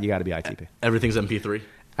 you got to be ITP. Everything's MP3.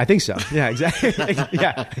 I think so. Yeah, exactly.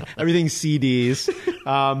 Yeah, everything's CDs.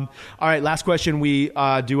 All right, last question we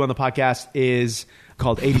do on the podcast is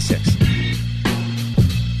called 86.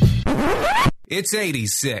 It's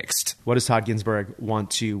 86th. What does Todd Ginsburg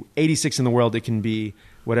want to 86 in the world? It can be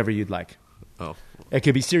whatever you'd like. Oh, it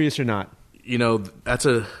could be serious or not. I'm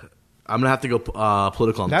going to have to go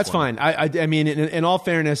political on this. That's fine. I mean, in all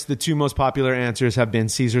fairness, the two most popular answers have been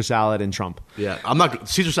Caesar salad and Trump. Yeah,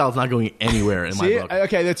 Caesar salad's not going anywhere in my book.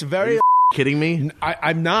 Okay, that's very... Kidding me?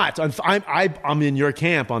 I'm not. I'm in your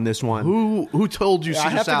camp on this one. Who told you Caesar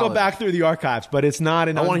salad? I have to go back through the archives, but it's not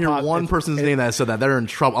an. I want to hear one person's name that said that. They're in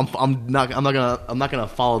trouble. I'm not gonna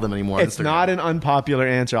follow them anymore. It's not an unpopular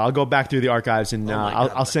answer. I'll go back through the archives and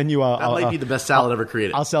I'll send you a. That might be the best salad ever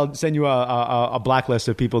created. I'll send you a blacklist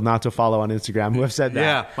of people not to follow on Instagram who have said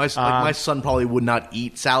that. Yeah, my son probably would not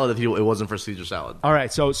eat salad if it wasn't for Caesar salad. All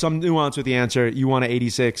right, so some nuance with the answer. You want to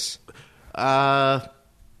 86?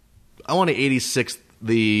 I want to 86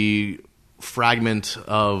 the fragment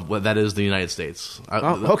of what that is the United States.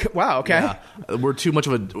 Okay. Wow. Okay. Yeah. We're too much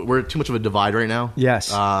of a divide right now.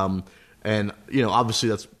 Yes. And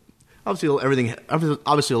obviously everything.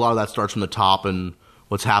 Obviously, a lot of that starts from the top and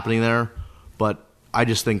what's happening there. But I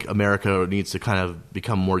just think America needs to kind of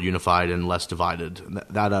become more unified and less divided.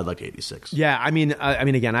 That I'd like 86. Yeah. I mean,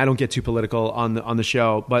 again, I don't get too political on the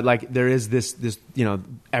show, but like there is this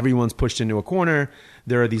everyone's pushed into a corner.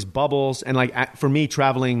 There are these bubbles, and like for me,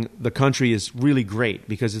 traveling the country is really great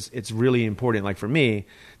because it's really important. Like for me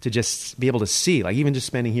to just be able to see, like even just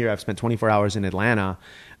spending here, I've spent 24 hours in Atlanta.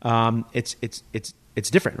 It's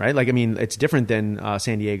different, right? Like I mean, it's different than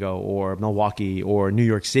San Diego or Milwaukee or New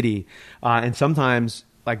York City, and sometimes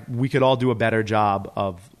like we could all do a better job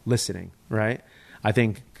of listening, right? I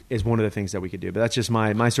think is one of the things that we could do. But that's just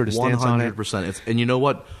my sort of stance on it. 100%. And you know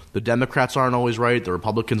what? The Democrats aren't always right. The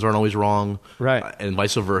Republicans aren't always wrong. Right. And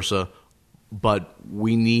vice versa. But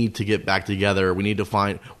we need to get back together. We need to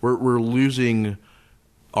find – we're losing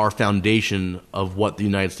our foundation of what the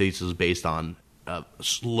United States is based on,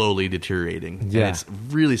 slowly deteriorating. Yeah. And it's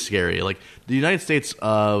really scary. Like the United States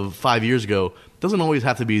of 5 years ago doesn't always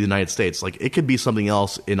have to be the United States. Like it could be something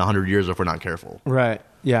else in 100 years if we're not careful. Right.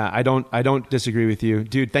 Yeah, I don't disagree with you.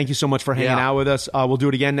 Dude, thank you so much for hanging out with us. We'll do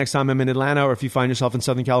it again next time I'm in Atlanta, or if you find yourself in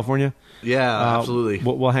Southern California. Yeah, absolutely.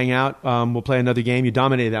 We'll hang out. We'll play another game. You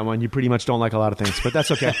dominated that one. You pretty much don't like a lot of things, but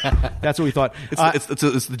that's okay. That's what we thought.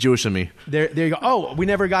 It's the Jewish in me. There you go. Oh, we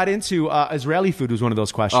never got into Israeli food was one of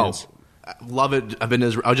those questions. Oh. Love it. I've been to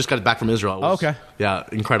Israel. I just got back from Israel. Okay. Yeah,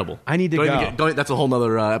 incredible. I need to go. That's a whole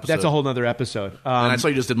nother episode. That's a whole nother episode. And I saw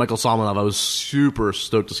you just did Michael Solomonov. I was super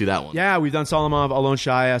stoked to see that one. Yeah, we've done Solomonov, Alon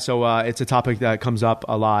Shaya, so it's a topic that comes up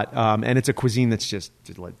a lot. And it's a cuisine that's just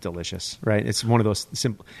delicious, right? It's one of those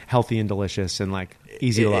simple, healthy and delicious and like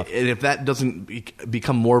easy to love. And if that doesn't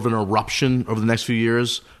become more of an eruption over the next few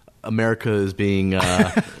years, America is being...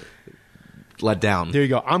 let down. There you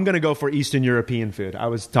go. I'm going to go for Eastern European food. I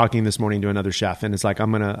was talking this morning to another chef, and it's like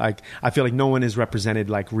I feel like no one is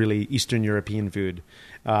represented like really Eastern European food,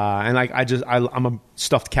 and like I'm a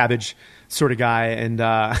stuffed cabbage sort of guy, and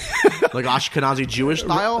like Ashkenazi Jewish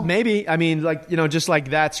style. Maybe I mean like just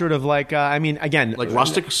like that sort of like I mean again like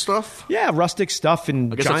rustic stuff. Yeah, rustic stuff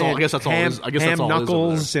and I guess that's ham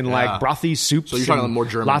knuckles and like brothy soups. So you're talking more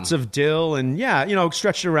German. Lots of dill and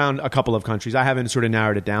stretched around a couple of countries. I haven't sort of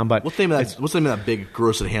narrowed it down, but what's the name of that big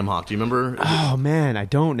roasted ham hock? Do you remember? Oh man, I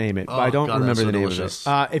don't name it. I don't remember the name of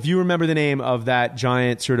it. If you remember the name of that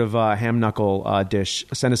giant sort of ham knuckle dish,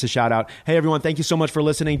 send us a shout out. Hey, everyone, thank you so much for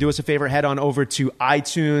listening. Do us a favor, head on over to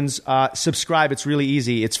iTunes. Subscribe. It's really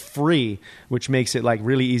easy. It's free, which makes it like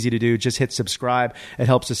really easy to do. Just hit subscribe. It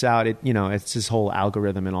helps us out. It's this whole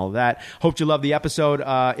algorithm and all of that. Hope you loved the episode.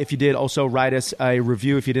 If you did, also write us a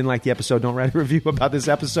review. If you didn't like the episode, don't write a review about this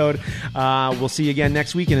episode. We'll see you again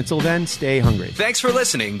next week. And until then, stay hungry. Thanks for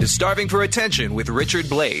listening to Starving for Attention with Richard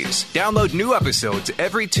Blais. Download new episodes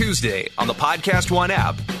every Tuesday on the Podcast One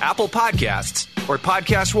app, Apple Podcasts, or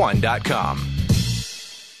PodcastOne.com.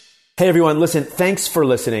 Hey everyone, listen, thanks for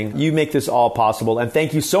listening. You make this all possible. And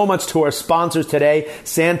thank you so much to our sponsors today,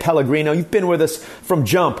 San Pellegrino. You've been with us from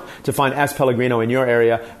jump. To find S. Pellegrino in your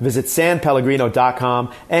area, visit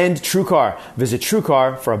sanpellegrino.com, and TrueCar. Visit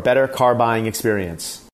TrueCar for a better car buying experience.